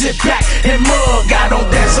 I just sit back and mug. I don't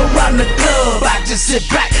dance around the club. I just sit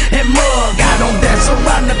back and mug. I don't dance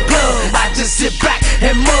around the club. I just sit back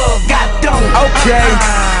and mug. I don't. Okay.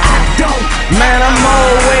 I don't. Man, I'm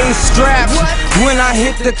always strapped when I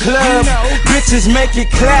hit the club. Bitches make it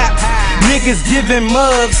clap. Niggas giving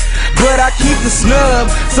mugs, but I keep the snub.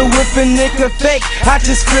 So if a nigga fake, I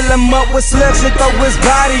just fill him up with slugs and throw his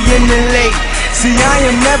body in the lake. See, I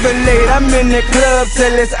am never late. I'm in the club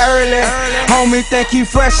till it's early. Homie think he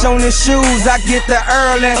fresh on his shoes. I get the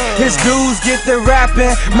early. His dudes get the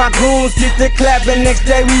rapping. My goons get the clapping. Next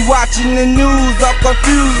day we watching the news. I'm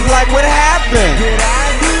confused like what happened.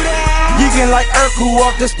 Yeeking like Urkel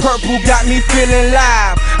off this purple got me feeling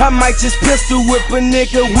live. I might just pistol whip a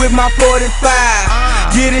nigga with my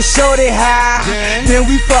 45. Get it shorty high, then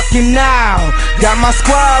we fucking now. Got my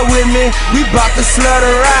squad with me, we bout to slut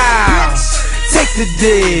around. Take the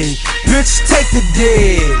dig, bitch, take the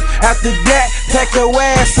dig. After that, pack your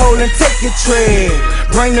asshole and take a trip.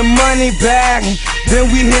 Bring the money back, then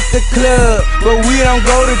we hit the club. But we don't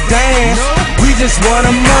go to dance, we just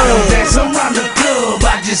wanna I don't mug. dance around the club.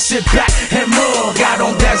 I just sit back and mug. I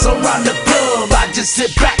don't dance around the club. I just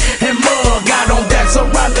sit back and mug. I don't dance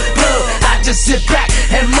around the club. I just sit back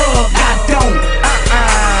and mug. I don't.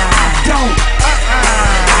 I don't.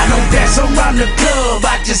 I don't dance around the club.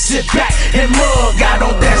 I just sit back and mug. I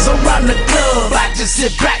don't dance around the club. I just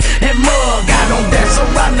sit back and mug. I don't dance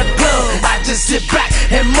around the club. I just sit back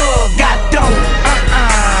and mug. I don't.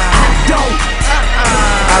 I don't.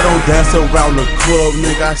 I don't dance around the club,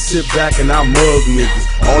 nigga. I sit back and I mug niggas.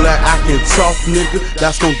 All that acting tough, nigga,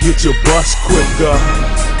 that's gon' get your bust quicker.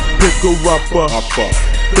 Pick her upper,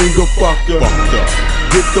 finger fucker,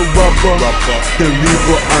 get the rubber, then leave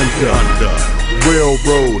her under.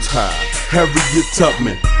 Railroads high, Harriet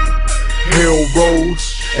Tubman. Hell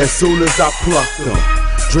rolls as soon as I pluck them.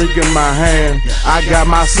 Drink in my hand, I got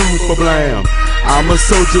my super blam. I'm a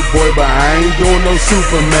soldier boy, but I ain't doing no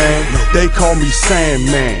Superman. They call me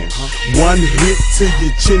Sandman. One hit to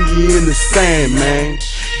your chin, you in the sand, man.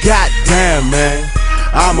 Goddamn, man,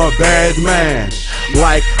 I'm a bad man.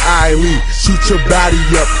 Like Iley, shoot your body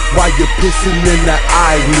up while you're pissing in the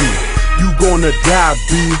eye. You gonna die,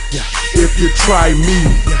 B, if you try me.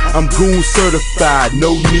 I'm goon certified,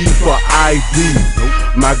 no need for ID.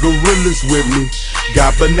 My gorillas with me,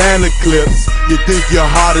 got banana clips. You think you're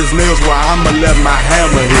hard as nails, well I'ma let my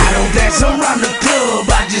hammer I hit. don't dance around the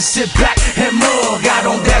club, I just sit back and mug. I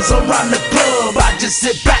don't dance around the club, I just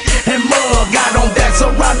sit back and mug. I don't dance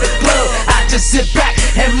around the club, I just sit back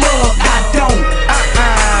and mug. I don't.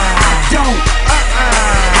 I don't.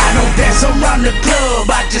 I don't dance around the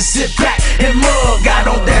club, I just sit back and mug. I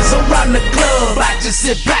don't dance around the club, I just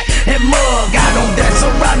sit back and mug. I don't dance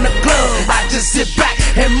around the club, I just sit back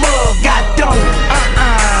and mug. I don't.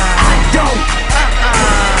 I don't.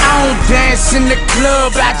 I don't dance in the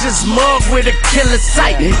club, I just mug with a killer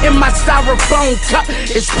sight. In my styrofoam cup,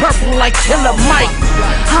 it's purple like Killer Mike.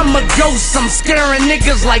 I'm a ghost, I'm scaring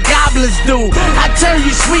niggas like goblins do. I turn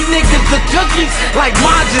you sweet niggas to cookies like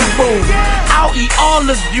Majin Buu. I'll eat all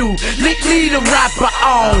of you, leave the rapper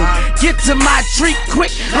on. Get to my treat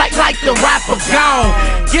quick, like the rapper gone.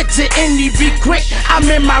 Get to Indy, be quick, I'm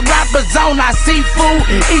in my rapper zone. I see food,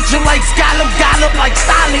 eat you like scallop, gallop like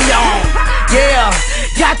stallion. Yeah,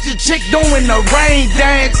 got your chick doing the rain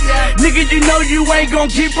dance. Nigga, you know you ain't gon'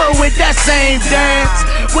 keep her with that same dance,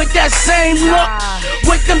 with that same look,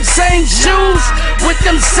 with them same shoes, with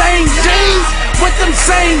them same jeans, with them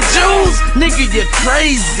same Jews. Nigga, you're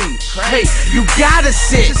crazy. Hey, you gotta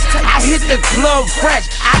sit. I hit the club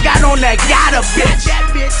fresh. I got on that gotta bitch.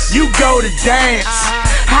 You go to dance.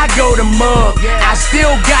 I go to mug. I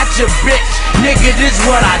still got your bitch, nigga, this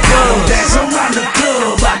what I do. I don't dance around the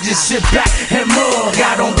club, I just sit back and mug.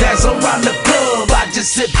 I don't dance around the club, I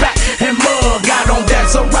just sit back and mug. I don't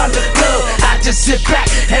dance around the club, I just sit back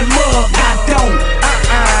and mug. I don't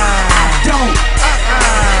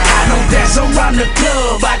dance around the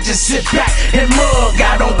club, I just sit back and mug.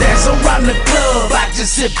 I don't dance around the club, I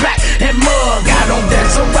just sit back and mug. I don't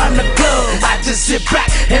dance around the club, I just sit back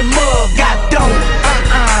and mug. I don't.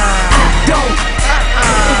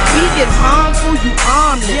 If we get harmful, you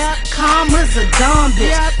harmless. Karma's a dumb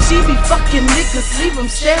bitch. She be fucking niggas, leave them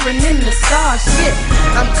staring in the stars. Shit,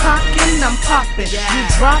 I'm cocking, I'm popping. You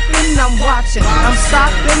dropping, I'm watching. I'm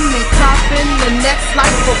stopping and copping the next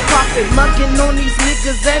life for profit. Mugging on these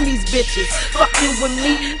niggas and these bitches. Fucking with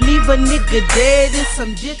me, leave a nigga dead in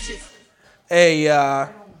some ditches. Hey,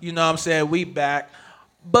 you know what I'm saying? We back.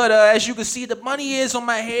 But as you can see, the money is on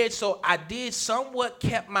my head, so I did somewhat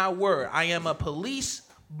kept my word. I am a police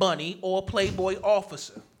bunny or a Playboy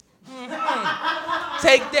officer.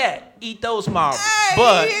 Take that. Eat those marbles. Hey,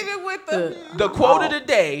 but hit it with the quote of the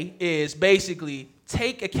day is basically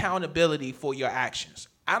take accountability for your actions.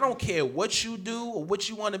 I don't care what you do or what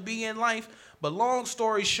you want to be in life, but long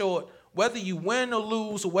story short, whether you win or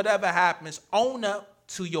lose or whatever happens, own up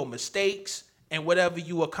to your mistakes and whatever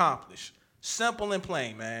you accomplish. Simple and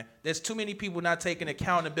plain, man. There's too many people not taking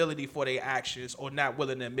accountability for their actions or not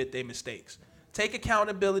willing to admit their mistakes. Take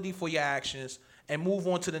accountability for your actions and move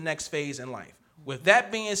on to the next phase in life. With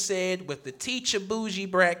that being said, with the teacher Bougie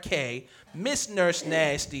Brat K, Miss Nurse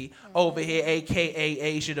Nasty over here, a.k.a.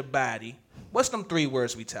 Asia the Body, what's them 3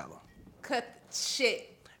 words we tell her? cut shit.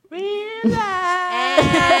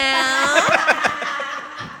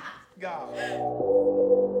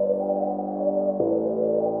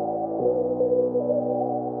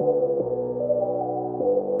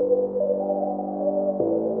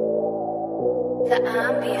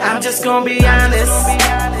 I'm just gonna be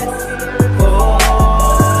honest.